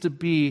needs to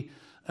be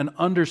an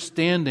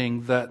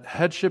understanding that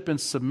headship and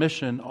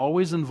submission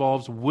always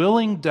involves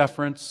willing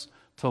deference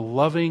to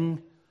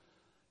loving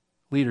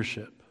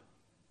leadership.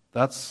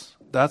 That's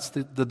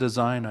the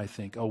design, I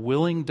think. A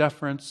willing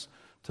deference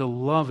to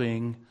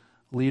loving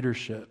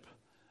leadership.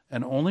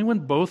 And only when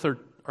both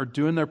are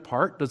doing their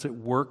part does it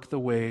work the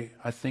way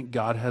I think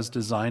God has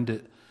designed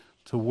it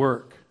to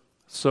work.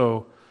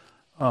 So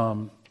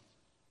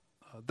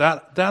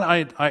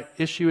that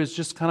issue is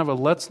just kind of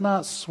let's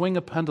not swing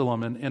a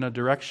pendulum in a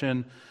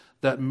direction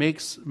that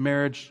makes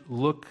marriage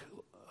look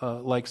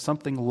like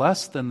something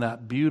less than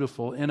that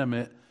beautiful,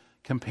 intimate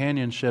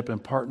companionship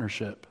and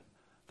partnership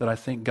that I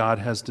think God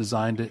has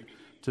designed it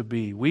to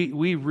be.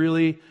 We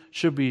really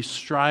should be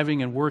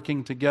striving and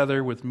working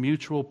together with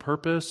mutual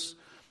purpose,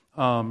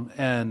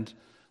 and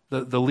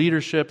the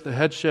leadership, the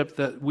headship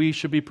that we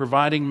should be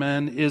providing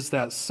men is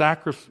that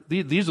sacrifice.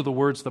 These are the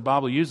words the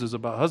Bible uses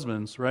about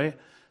husbands, right?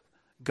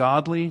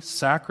 Godly,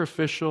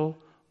 sacrificial,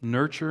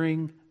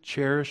 nurturing,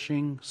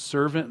 cherishing,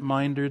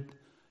 servant-minded,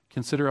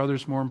 consider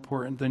others more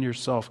important than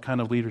yourself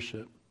kind of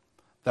leadership.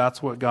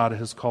 That's what God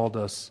has called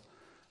us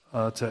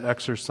to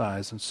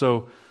exercise. And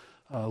so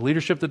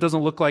leadership that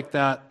doesn't look like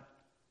that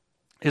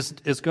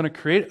is going to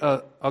create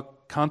a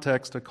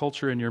context, a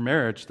culture in your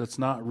marriage that's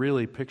not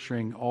really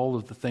picturing all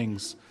of the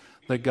things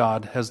that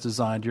God has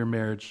designed your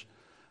marriage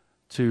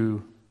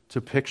to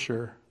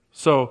picture.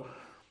 So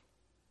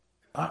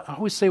I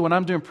always say when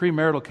I'm doing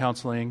premarital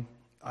counseling,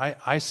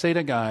 I say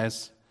to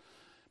guys,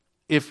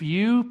 if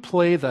you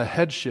play the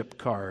headship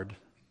card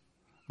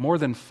more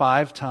than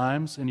 5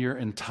 times in your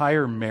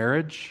entire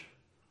marriage,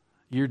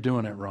 you're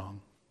doing it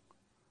wrong.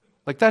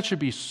 Like that should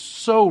be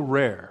so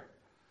rare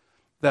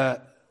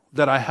that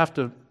I have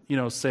to,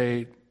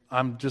 say,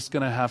 I'm just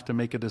going to have to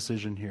make a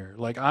decision here.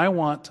 Like I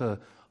want to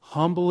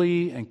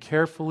humbly and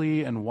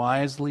carefully and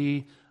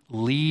wisely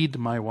lead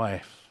my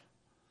wife.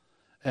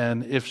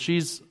 And if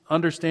she's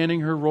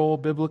understanding her role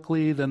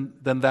biblically, then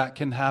that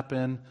can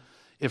happen.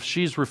 If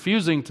she's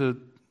refusing to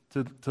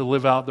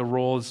live out the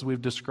role as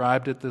we've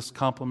described it, this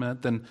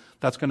complement, then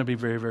that's going to be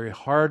very, very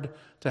hard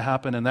to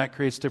happen, and that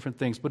creates different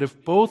things. But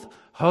if both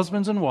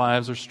husbands and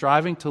wives are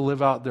striving to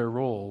live out their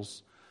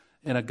roles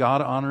in a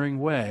God-honoring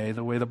way,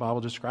 the way the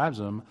Bible describes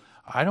them,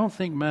 I don't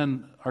think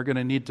men are going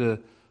to need to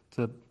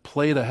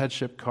play the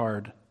headship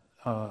card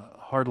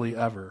hardly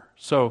ever.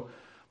 So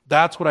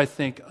that's what I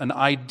think an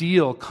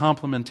ideal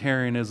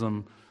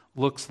complementarianism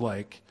looks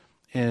like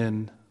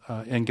in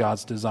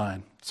God's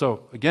design.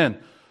 So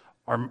again,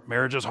 our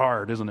marriage is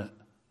hard, isn't it?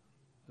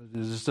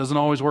 It just doesn't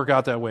always work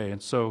out that way.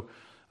 And so,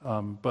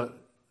 but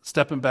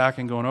stepping back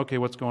and going, okay,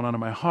 what's going on in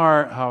my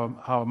heart?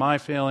 How am I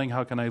failing?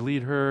 How can I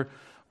lead her?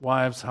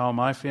 Wives, how am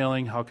I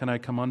failing? How can I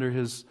come under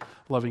his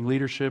loving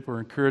leadership or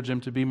encourage him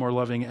to be more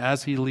loving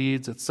as he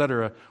leads,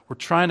 etc.? We're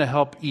trying to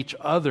help each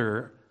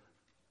other,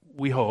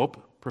 we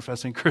hope,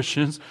 professing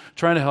Christians,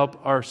 trying to help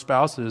our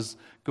spouses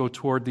go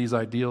toward these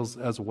ideals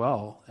as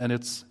well. And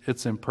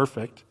it's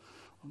imperfect.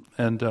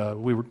 And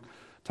we were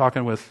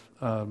talking with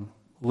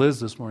Liz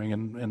this morning,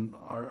 and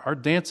our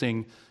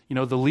dancing,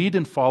 the lead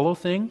and follow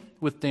thing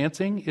with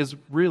dancing is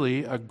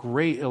really a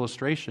great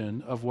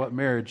illustration of what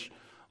marriage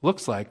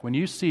looks like. When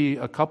you see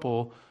a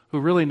couple who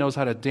really knows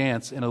how to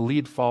dance in a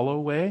lead-follow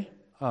way,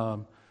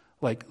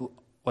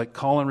 like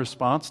call and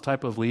response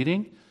type of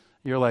leading,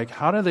 you're like,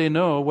 how do they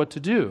know what to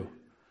do?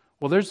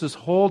 Well, there's this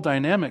whole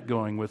dynamic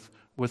going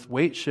with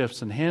weight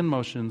shifts and hand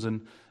motions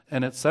and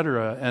et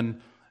cetera,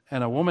 and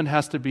a woman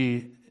has to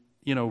be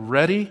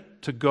ready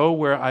to go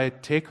where I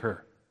take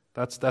her.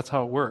 That's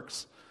how it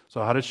works.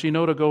 So how did she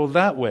know to go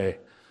that way?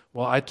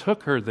 Well, I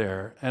took her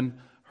there, and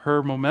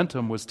her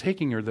momentum was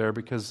taking her there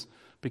because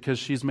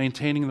she's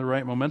maintaining the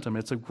right momentum.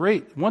 It's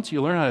once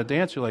you learn how to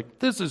dance, you're like,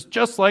 this is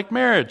just like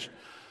marriage.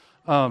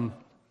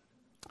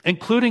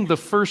 including the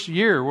first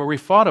year where we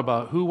fought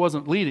about who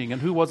wasn't leading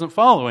and who wasn't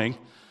following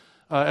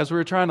as we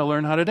were trying to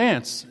learn how to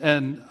dance.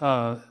 And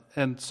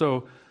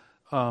so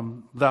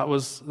that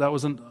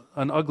was an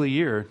ugly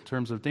year in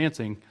terms of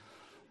dancing,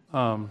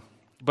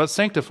 but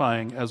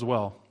sanctifying as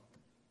well.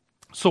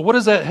 So what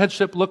does that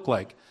headship look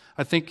like?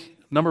 I think,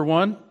 number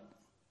one,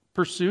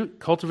 pursuit,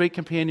 cultivate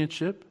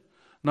companionship.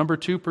 Number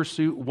two,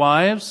 pursuit.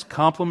 Wives,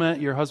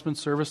 complement your husband's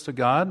service to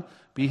God.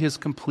 Be his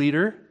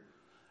completer.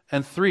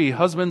 And three,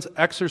 husbands,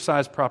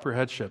 exercise proper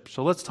headship.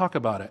 So let's talk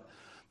about it.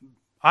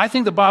 I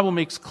think the Bible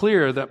makes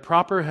clear that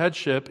proper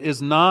headship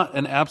is not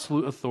an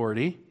absolute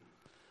authority.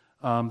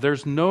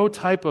 There's no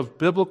type of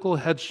biblical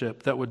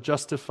headship that would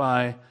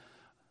justify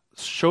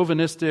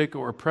chauvinistic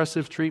or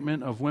oppressive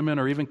treatment of women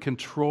or even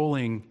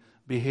controlling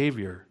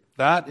behavior.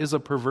 That is a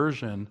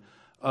perversion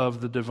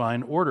of the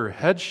divine order.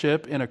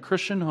 Headship in a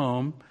Christian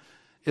home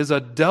is a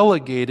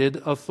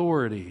delegated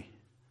authority.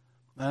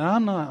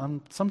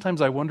 And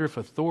sometimes I wonder if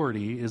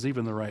authority is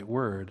even the right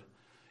word.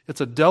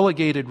 It's a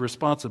delegated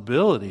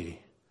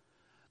responsibility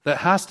that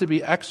has to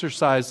be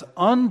exercised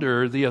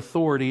under the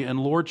authority and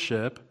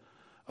lordship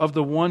of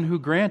the one who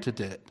granted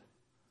it.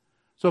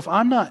 So if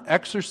I'm not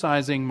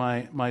exercising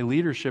my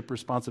leadership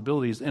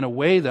responsibilities in a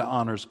way that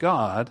honors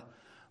God,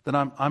 then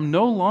I'm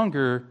no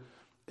longer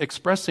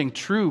expressing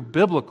true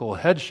biblical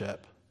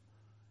headship.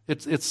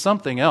 It's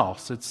something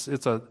else. It's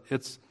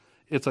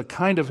a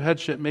kind of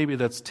headship maybe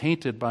that's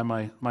tainted by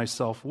my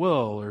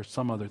self-will or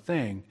some other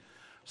thing.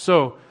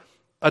 So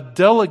a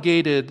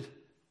delegated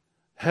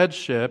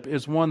headship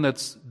is one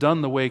that's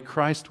done the way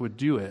Christ would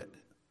do it.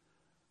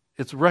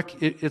 It's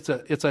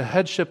a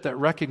headship that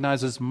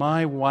recognizes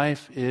my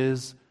wife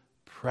is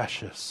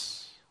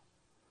precious.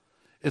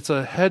 It's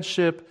a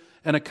headship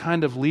and a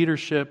kind of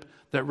leadership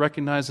that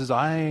recognizes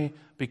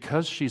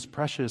because she's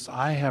precious,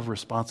 I have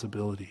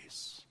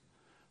responsibilities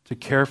to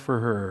care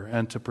for her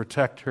and to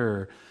protect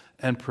her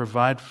and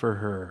provide for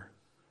her.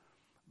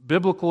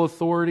 Biblical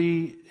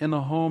authority in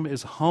the home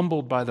is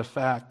humbled by the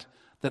fact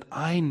that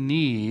I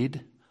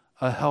need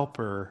a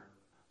helper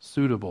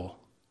suitable,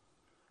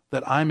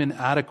 that I'm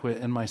inadequate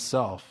in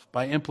myself.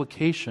 By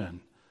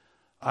implication,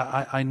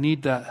 I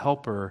need that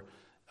helper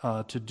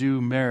to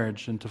do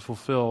marriage and to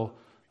fulfill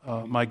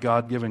my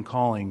God-given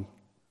calling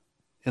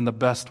in the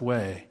best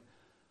way.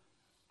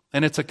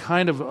 And it's a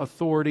kind of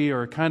authority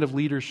or a kind of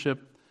leadership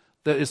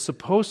that is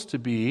supposed to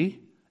be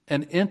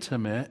an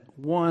intimate,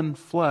 one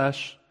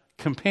flesh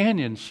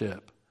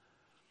companionship.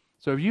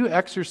 So if you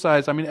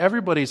exercise,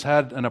 everybody's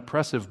had an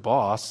oppressive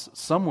boss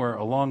somewhere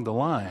along the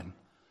line.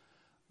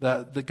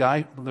 That the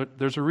guy,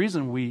 there's a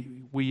reason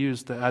we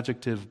use the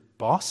adjective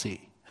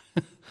bossy,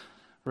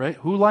 right?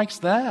 Who likes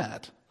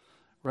that,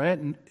 right?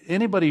 And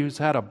anybody who's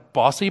had a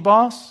bossy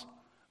boss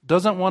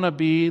doesn't want to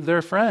be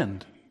their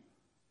friend,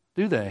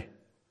 do they?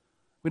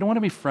 We don't want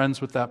to be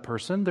friends with that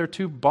person. They're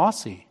too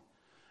bossy.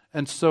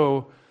 And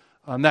so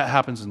that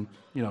happens in,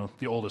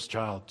 the oldest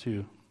child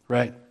too,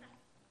 right?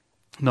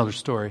 Another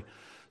story.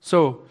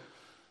 So,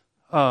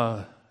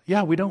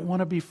 we don't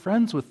want to be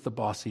friends with the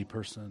bossy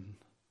person.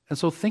 And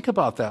so think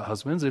about that,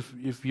 husbands.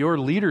 If your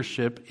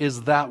leadership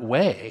is that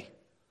way,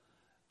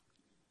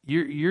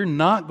 you're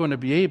not going to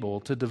be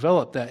able to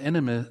develop that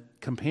intimate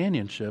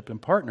companionship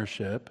and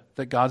partnership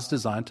that God's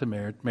designed to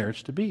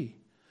marriage to be.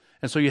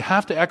 And so you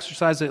have to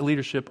exercise that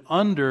leadership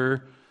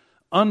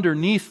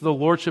underneath the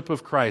lordship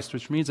of Christ,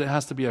 which means it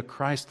has to be a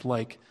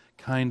Christ-like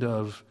kind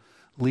of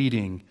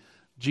leading.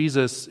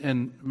 Jesus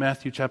in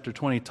Matthew chapter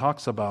 20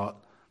 talks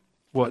about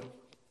what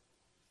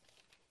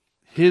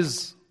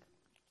his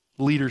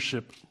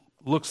leadership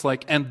looks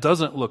like and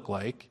doesn't look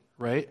like,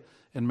 right?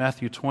 In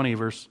Matthew 20,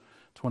 verse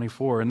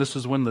 24. And this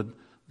is when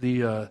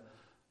the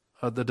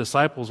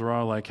disciples are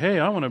all like, hey,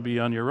 I want to be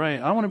on your right.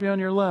 I want to be on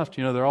your left.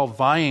 They're all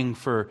vying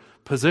for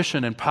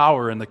position and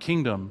power in the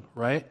kingdom,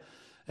 right?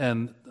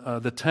 And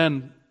the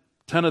 10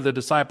 of the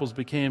disciples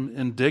became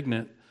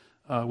indignant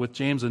with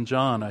James and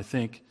John, I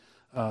think,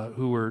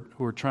 who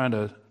were trying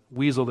to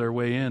weasel their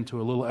way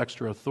into a little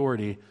extra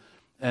authority.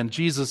 And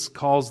Jesus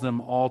calls them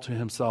all to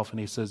himself, and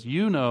he says,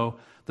 you know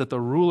that the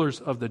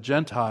rulers of the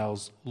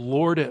Gentiles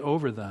lord it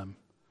over them,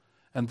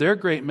 and their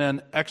great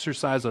men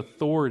exercise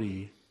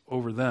authority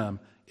over them.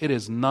 It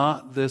is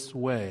not this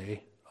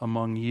way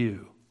among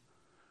you.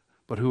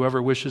 But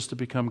whoever wishes to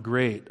become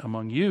great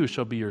among you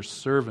shall be your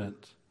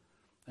servant,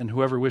 and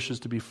whoever wishes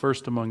to be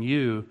first among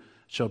you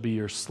shall be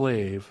your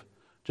slave,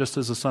 just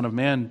as the Son of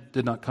Man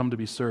did not come to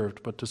be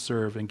served, but to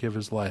serve and give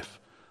his life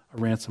a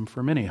ransom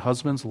for many.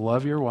 Husbands,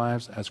 love your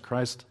wives as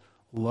Christ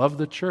loved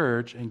the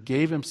church and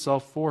gave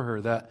himself for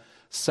her, that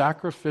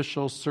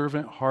sacrificial,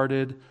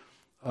 servant-hearted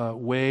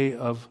way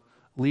of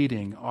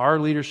leading. Our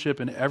leadership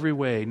in every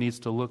way needs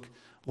to look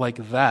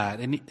like that,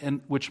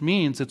 and which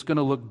means it's going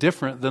to look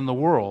different than the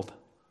world,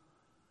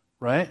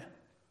 right?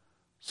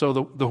 So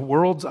the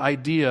world's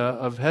idea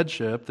of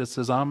headship that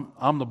says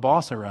I'm the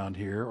boss around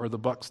here, or the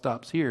buck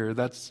stops here,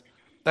 that's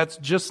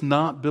just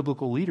not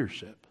biblical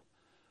leadership.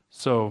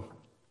 So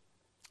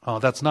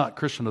that's not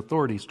Christian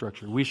authority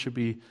structure. We should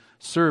be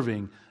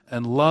serving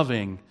and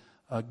loving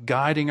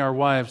guiding our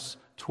wives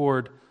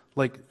toward,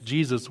 like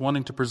Jesus,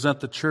 wanting to present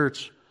the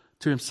church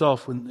to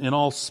himself in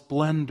all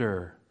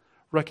splendor,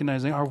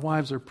 recognizing our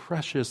wives are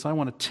precious. I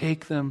want to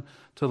take them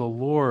to the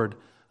Lord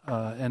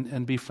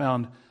and be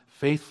found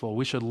faithful.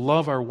 We should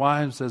love our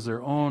wives as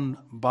their own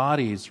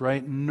bodies,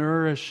 right?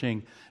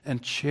 Nourishing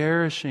and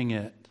cherishing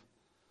it.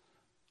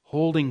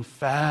 Holding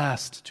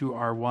fast to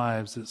our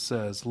wives, it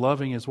says.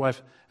 Loving his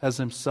wife as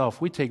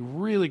himself. We take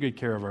really good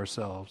care of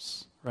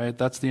ourselves, right?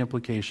 That's the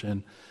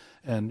implication.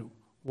 And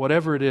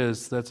whatever it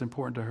is that's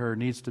important to her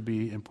needs to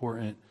be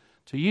important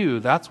to you.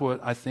 That's what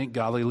I think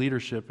godly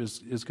leadership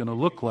is going to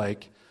look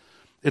like.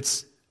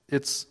 It's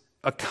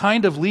a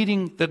kind of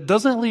leading that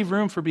doesn't leave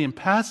room for being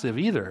passive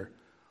either.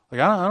 Like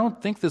I don't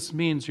think this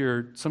means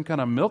you're some kind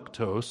of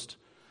milquetoast,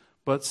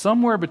 but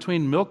somewhere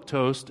between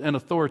milquetoast and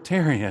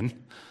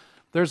authoritarian,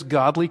 there's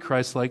godly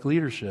Christ-like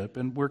leadership,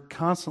 and we're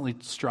constantly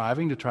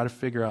striving to try to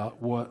figure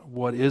out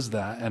what is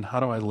that and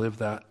how do I live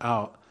that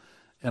out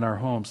in our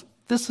homes.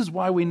 This is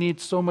why we need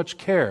so much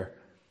care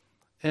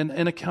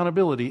and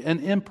accountability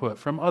and input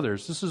from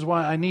others. This is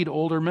why I need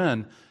older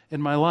men in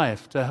my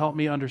life to help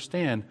me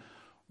understand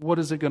what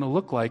is it going to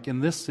look like in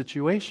this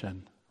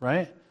situation,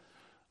 right?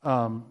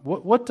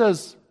 What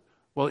does...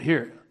 Well,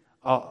 here,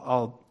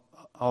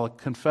 I'll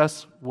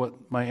confess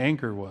what my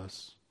anger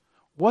was.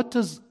 What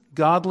does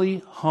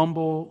godly,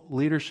 humble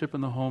leadership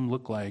in the home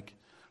look like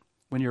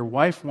when your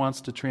wife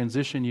wants to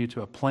transition you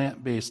to a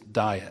plant-based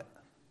diet?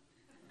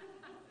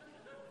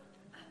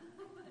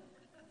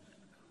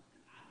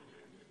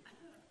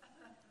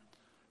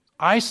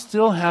 I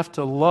still have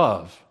to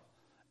love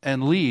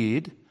and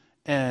lead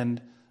and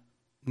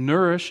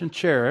nourish and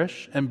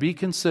cherish and be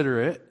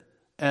considerate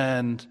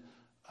and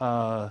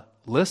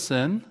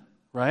listen,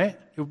 right?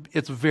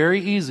 It's very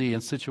easy in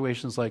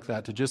situations like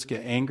that to just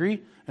get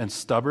angry and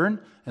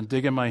stubborn and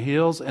dig in my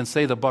heels and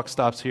say the buck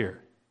stops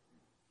here,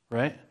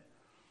 right?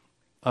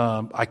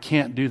 I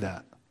can't do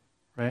that,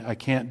 right? I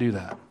can't do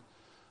that.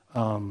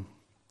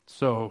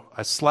 So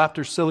I slapped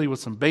her silly with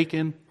some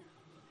bacon.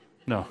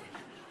 No,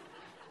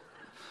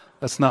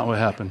 that's not what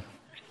happened.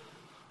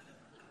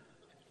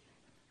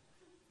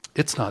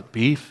 It's not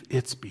beef,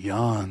 it's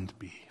beyond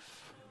beef.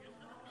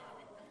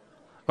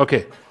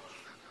 Okay.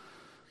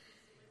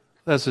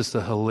 That's just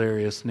a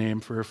hilarious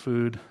name for a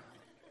food.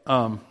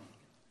 So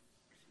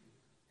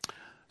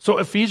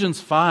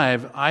Ephesians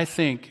 5, I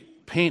think,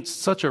 paints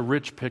such a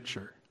rich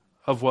picture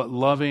of what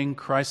loving,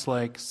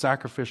 Christ-like,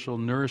 sacrificial,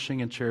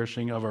 nourishing, and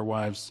cherishing of our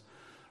wives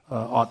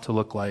ought to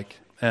look like.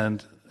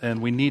 And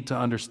we need to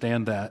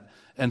understand that.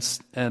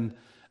 And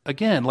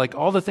again, like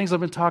all the things I've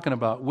been talking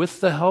about,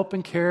 with the help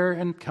and care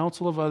and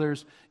counsel of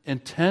others,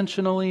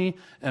 intentionally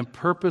and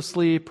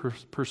purposely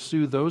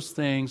pursue those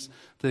things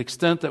to the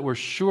extent that we're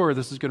sure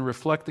this is going to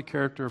reflect the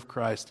character of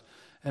Christ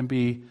and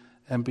be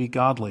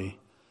godly.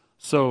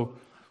 So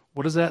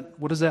what does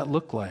that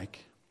look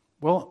like?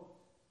 Well,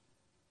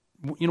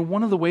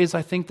 one of the ways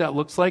I think that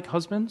looks like,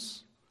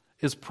 husbands,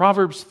 is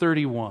Proverbs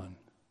 31.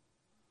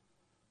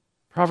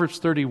 Proverbs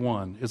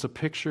 31 is a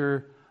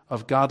picture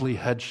of godly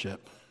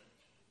headship.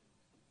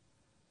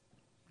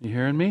 You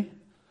hearing me?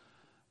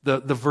 The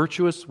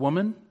virtuous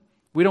woman.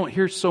 We don't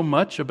hear so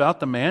much about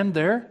the man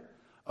there,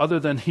 other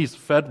than he's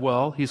fed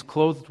well, he's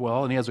clothed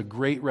well, and he has a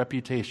great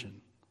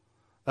reputation.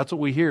 That's what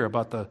we hear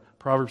about the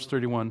Proverbs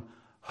 31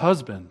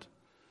 husband.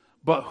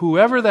 But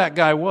whoever that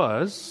guy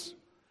was,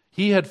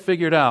 he had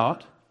figured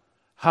out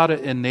how to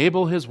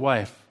enable his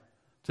wife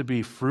to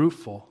be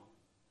fruitful,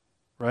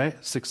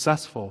 right?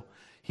 Successful.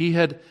 He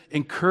had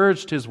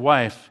encouraged his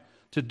wife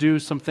to do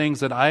some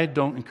things that I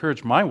don't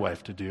encourage my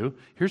wife to do.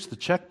 Here's the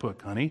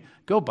checkbook, honey.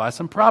 Go buy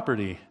some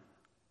property.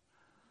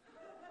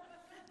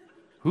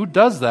 Who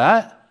does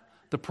that?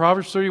 The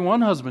Proverbs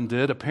 31 husband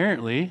did,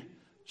 apparently.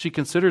 She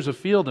considers a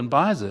field and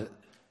buys it,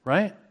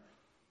 right?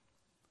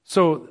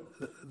 So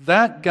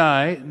that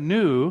guy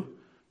knew,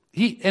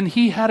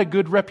 he had a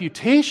good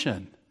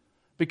reputation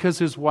because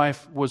his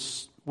wife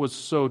was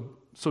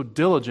so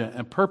diligent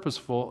and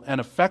purposeful and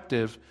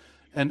effective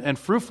and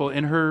fruitful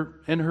in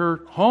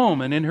her home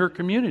and in her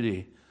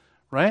community,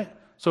 right?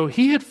 So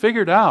he had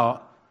figured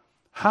out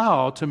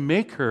how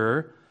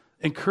to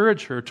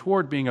encourage her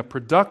toward being a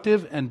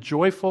productive and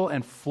joyful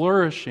and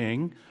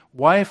flourishing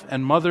wife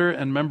and mother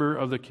and member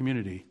of the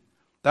community.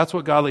 That's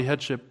what godly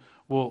headship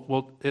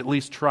will at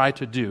least try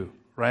to do,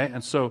 right?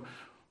 And so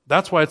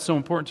that's why it's so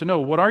important to know,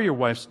 what are your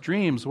wife's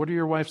dreams? What are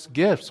your wife's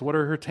gifts? What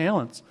are her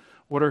talents?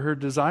 What are her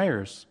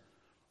desires?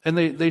 And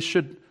they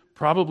should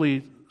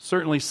probably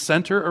certainly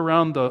center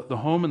around the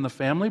home and the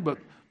family, but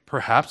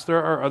perhaps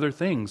there are other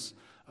things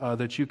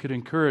that you could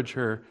encourage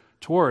her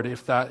toward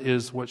if that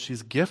is what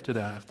she's gifted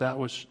at, if that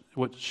was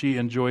what she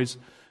enjoys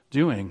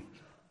doing.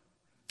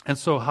 And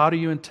so how do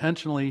you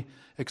intentionally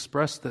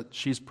express that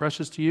she's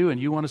precious to you and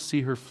you want to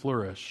see her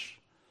flourish,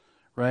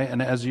 right?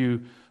 And as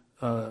you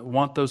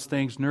want those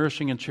things,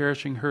 nourishing and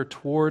cherishing her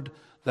toward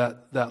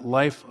that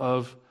life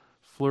of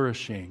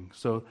flourishing.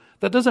 So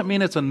that doesn't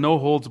mean it's a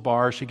no-holds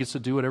bar. She gets to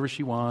do whatever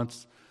she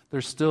wants.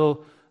 There's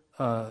still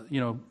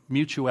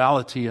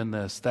mutuality in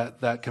this,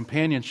 that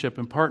companionship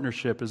and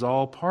partnership is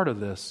all part of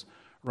this,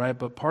 right?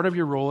 But part of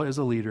your role as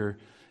a leader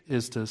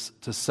is to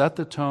set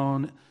the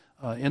tone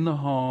in the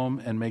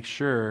home and make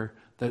sure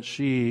that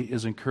she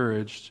is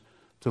encouraged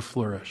to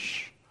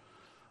flourish.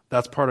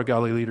 That's part of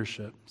godly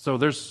leadership. So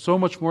there's so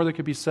much more that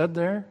could be said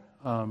there,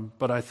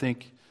 but I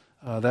think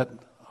that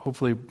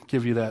hopefully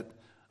give you that.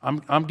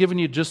 I'm giving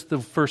you just the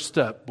first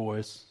step,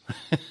 boys.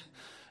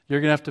 You're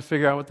going to have to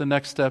figure out what the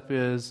next step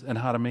is and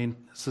how to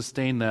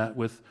sustain that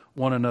with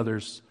one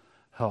another's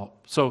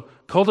help. So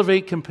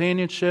cultivate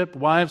companionship.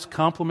 Wives,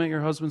 complement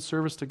your husband's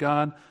service to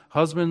God.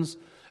 Husbands,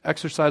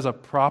 exercise a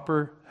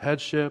proper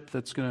headship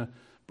that's going to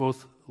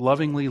both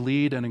lovingly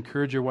lead and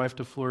encourage your wife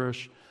to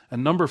flourish.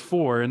 And number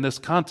 4, in this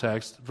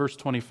context, verse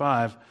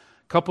 25,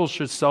 couples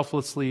should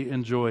selflessly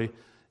enjoy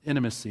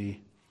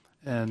intimacy.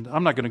 And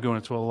I'm not going to go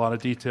into a lot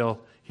of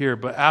detail here,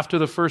 but after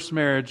the first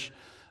marriage,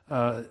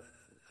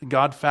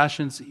 God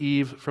fashions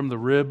Eve from the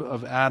rib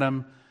of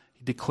Adam.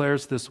 He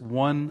declares this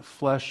one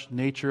flesh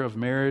nature of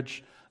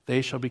marriage.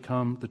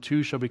 The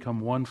two shall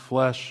become one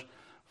flesh.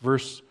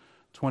 Verse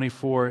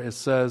 24, it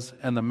says,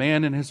 and the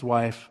man and his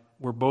wife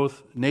were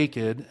both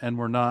naked and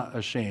were not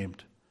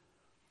ashamed.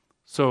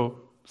 So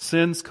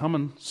sin's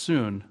coming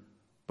soon.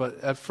 But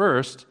at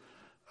first,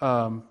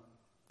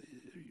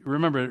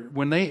 remember,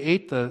 when they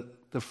ate the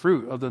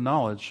fruit of the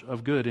knowledge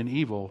of good and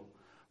evil,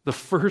 the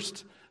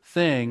first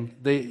thing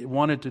they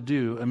wanted to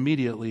do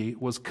immediately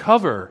was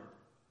cover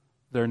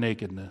their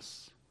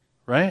nakedness,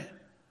 right?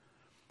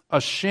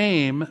 A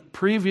shame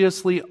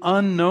previously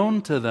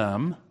unknown to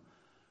them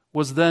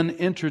was then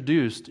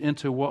introduced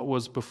into what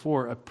was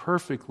before a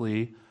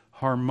perfectly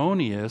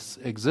harmonious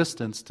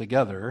existence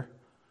together,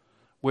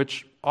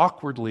 which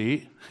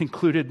awkwardly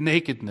included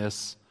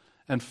nakedness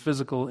and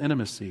physical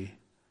intimacy.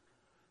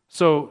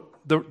 So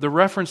the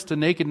reference to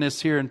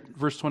nakedness here in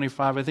verse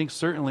 25, I think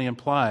certainly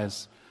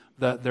implies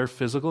that their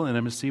physical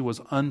intimacy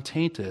was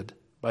untainted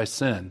by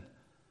sin.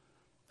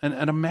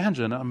 And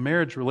imagine a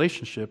marriage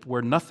relationship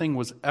where nothing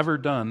was ever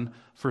done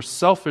for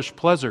selfish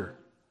pleasure.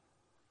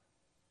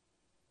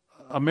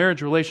 A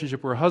marriage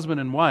relationship where husband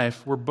and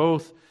wife were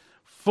both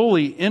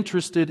fully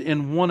interested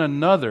in one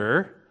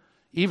another,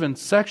 even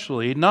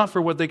sexually, not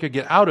for what they could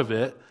get out of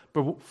it,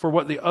 but for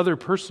what the other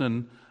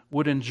person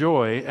would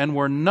enjoy, and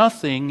where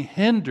nothing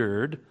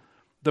hindered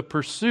the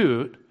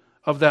pursuit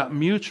of that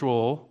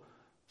mutual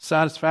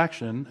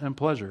satisfaction and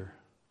pleasure.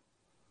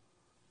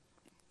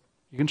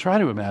 You can try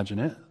to imagine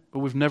it, but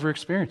we've never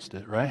experienced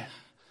it, right?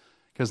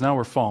 Because now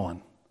we're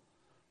fallen.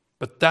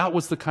 But that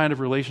was the kind of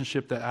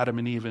relationship that Adam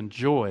and Eve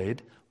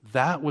enjoyed.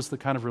 That was the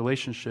kind of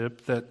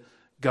relationship that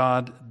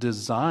God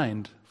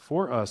designed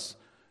for us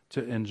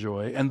to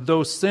enjoy. And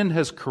though sin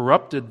has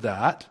corrupted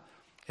that,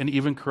 and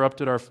even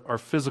corrupted our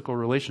physical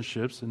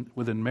relationships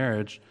within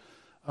marriage,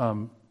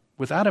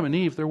 with Adam and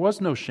Eve, there was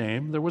no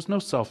shame, there was no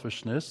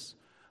selfishness,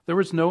 there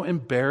was no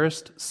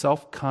embarrassed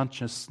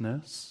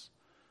self-consciousness,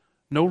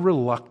 no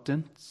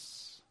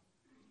reluctance,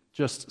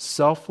 just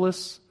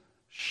selfless,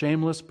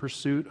 shameless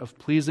pursuit of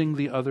pleasing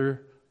the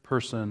other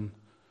person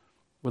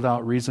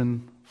without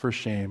reason for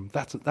shame.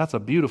 That's a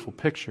beautiful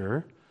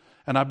picture.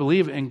 And I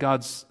believe in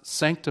God's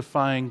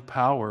sanctifying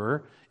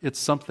power, it's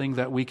something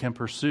that we can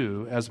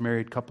pursue as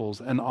married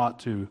couples and ought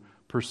to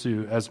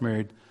pursue as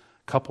married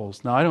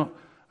couples. Now, I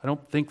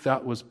don't think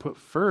that was put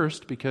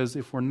first, because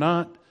if we're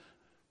not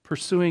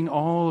pursuing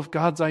all of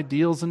God's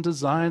ideals and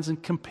designs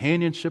and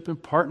companionship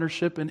and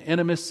partnership and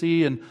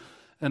intimacy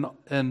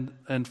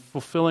and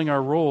fulfilling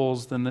our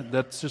roles, then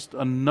that's just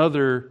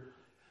another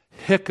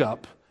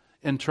hiccup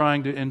in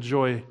trying to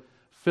enjoy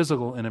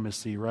physical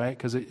intimacy, right?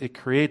 Because it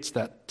creates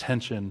that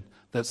tension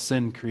that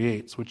sin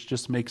creates, which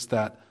just makes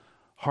that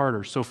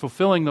harder. So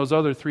fulfilling those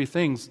other 3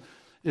 things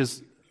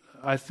is,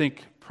 I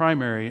think,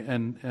 primary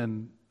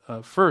and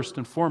first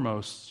and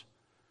foremost.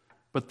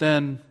 But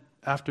then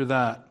after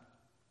that,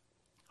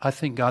 I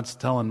think God's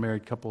telling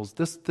married couples,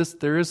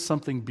 there is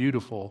something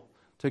beautiful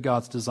to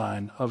God's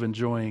design of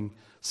enjoying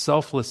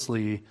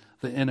selflessly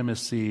the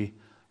intimacy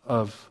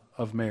of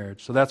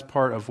marriage. So that's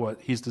part of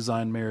what He's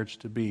designed marriage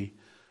to be.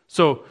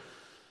 So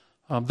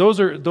those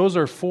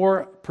are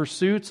 4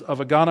 pursuits of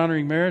a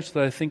God-honoring marriage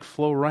that I think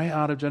flow right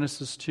out of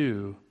Genesis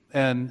 2.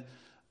 And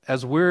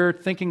as we're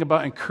thinking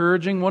about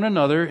encouraging one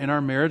another in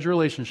our marriage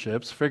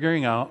relationships,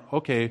 figuring out,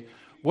 okay,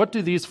 what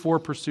do these 4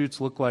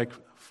 pursuits look like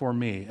for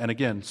me? And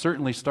again,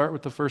 certainly start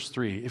with the first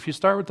 3. If you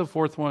start with the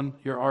 4th one,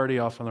 you're already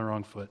off on the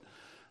wrong foot.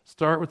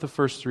 Start with the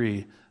first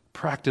 3.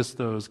 Practice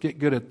those. Get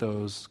good at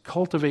those.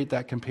 Cultivate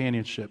that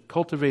companionship.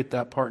 Cultivate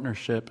that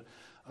partnership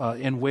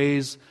in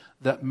ways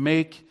that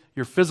make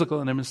your physical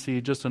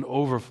intimacy just an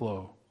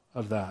overflow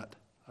of that.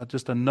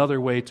 Just another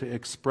way to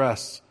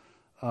express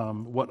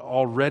what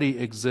already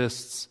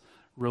exists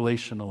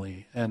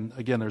relationally. And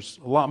again, there's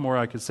a lot more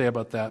I could say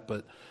about that,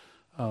 but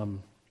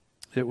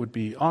it would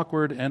be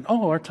awkward. And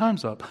our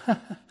time's up.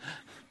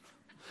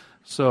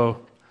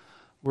 So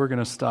we're going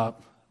to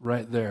stop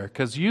right there,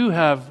 because you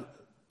have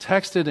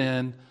texted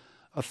in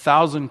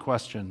 1,000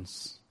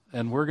 questions,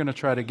 and we're going to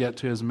try to get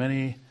to as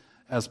many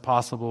as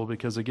possible,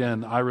 because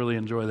again, I really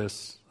enjoy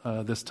this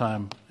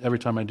time, every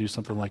time I do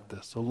something like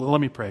this. So let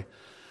me pray.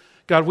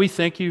 God, we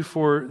thank you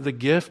for the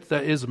gift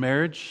that is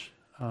marriage.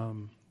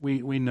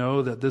 We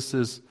know that this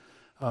is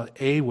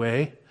a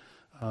way,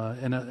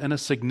 in a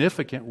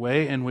significant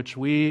way in which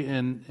we,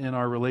 in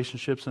our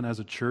relationships and as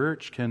a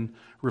church, can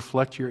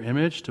reflect your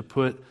image, to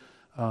put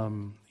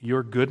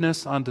your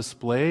goodness on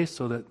display,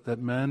 so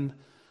that men,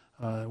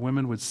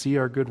 women would see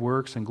our good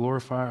works and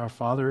glorify our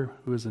Father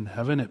who is in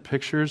heaven. It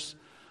pictures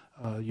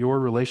your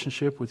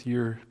relationship with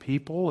your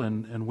people,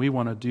 and we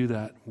want to do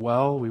that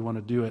well. We want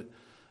to do it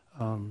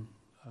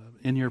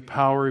in your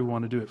power. We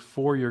want to do it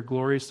for your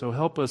glory. So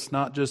help us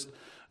not just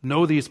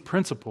know these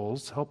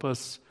principles. Help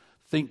us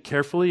think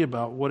carefully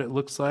about what it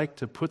looks like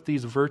to put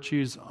these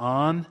virtues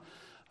on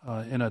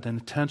in an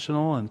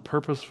intentional and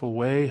purposeful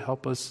way.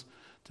 Help us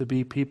to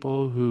be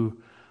people who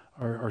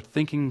are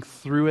thinking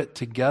through it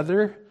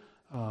together,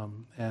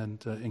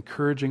 and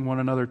encouraging one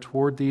another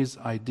toward these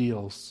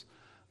ideals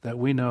that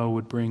we know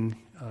would bring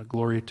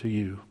glory to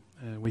you.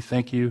 And we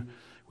thank you.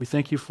 We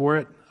thank you for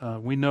it.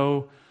 We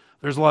know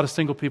there's a lot of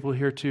single people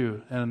here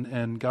too,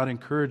 and God,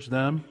 encourage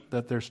them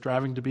that they're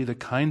striving to be the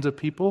kinds of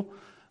people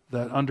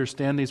that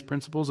understand these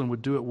principles and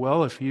would do it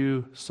well. If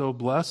you so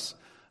bless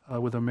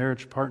with a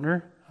marriage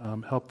partner,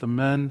 help the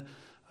men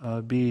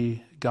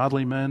be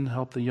godly men,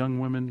 help the young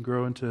women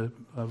grow into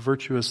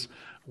virtuous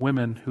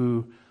women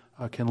who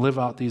can live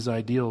out these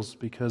ideals,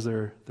 because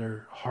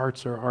their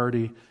hearts are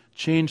already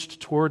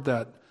changed toward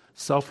that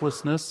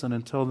selflessness, and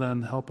until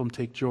then, help them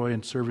take joy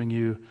in serving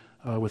you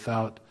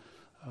without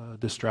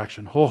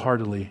distraction,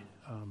 wholeheartedly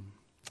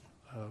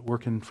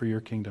working for your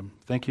kingdom.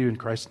 Thank you in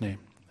Christ's name.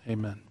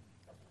 Amen.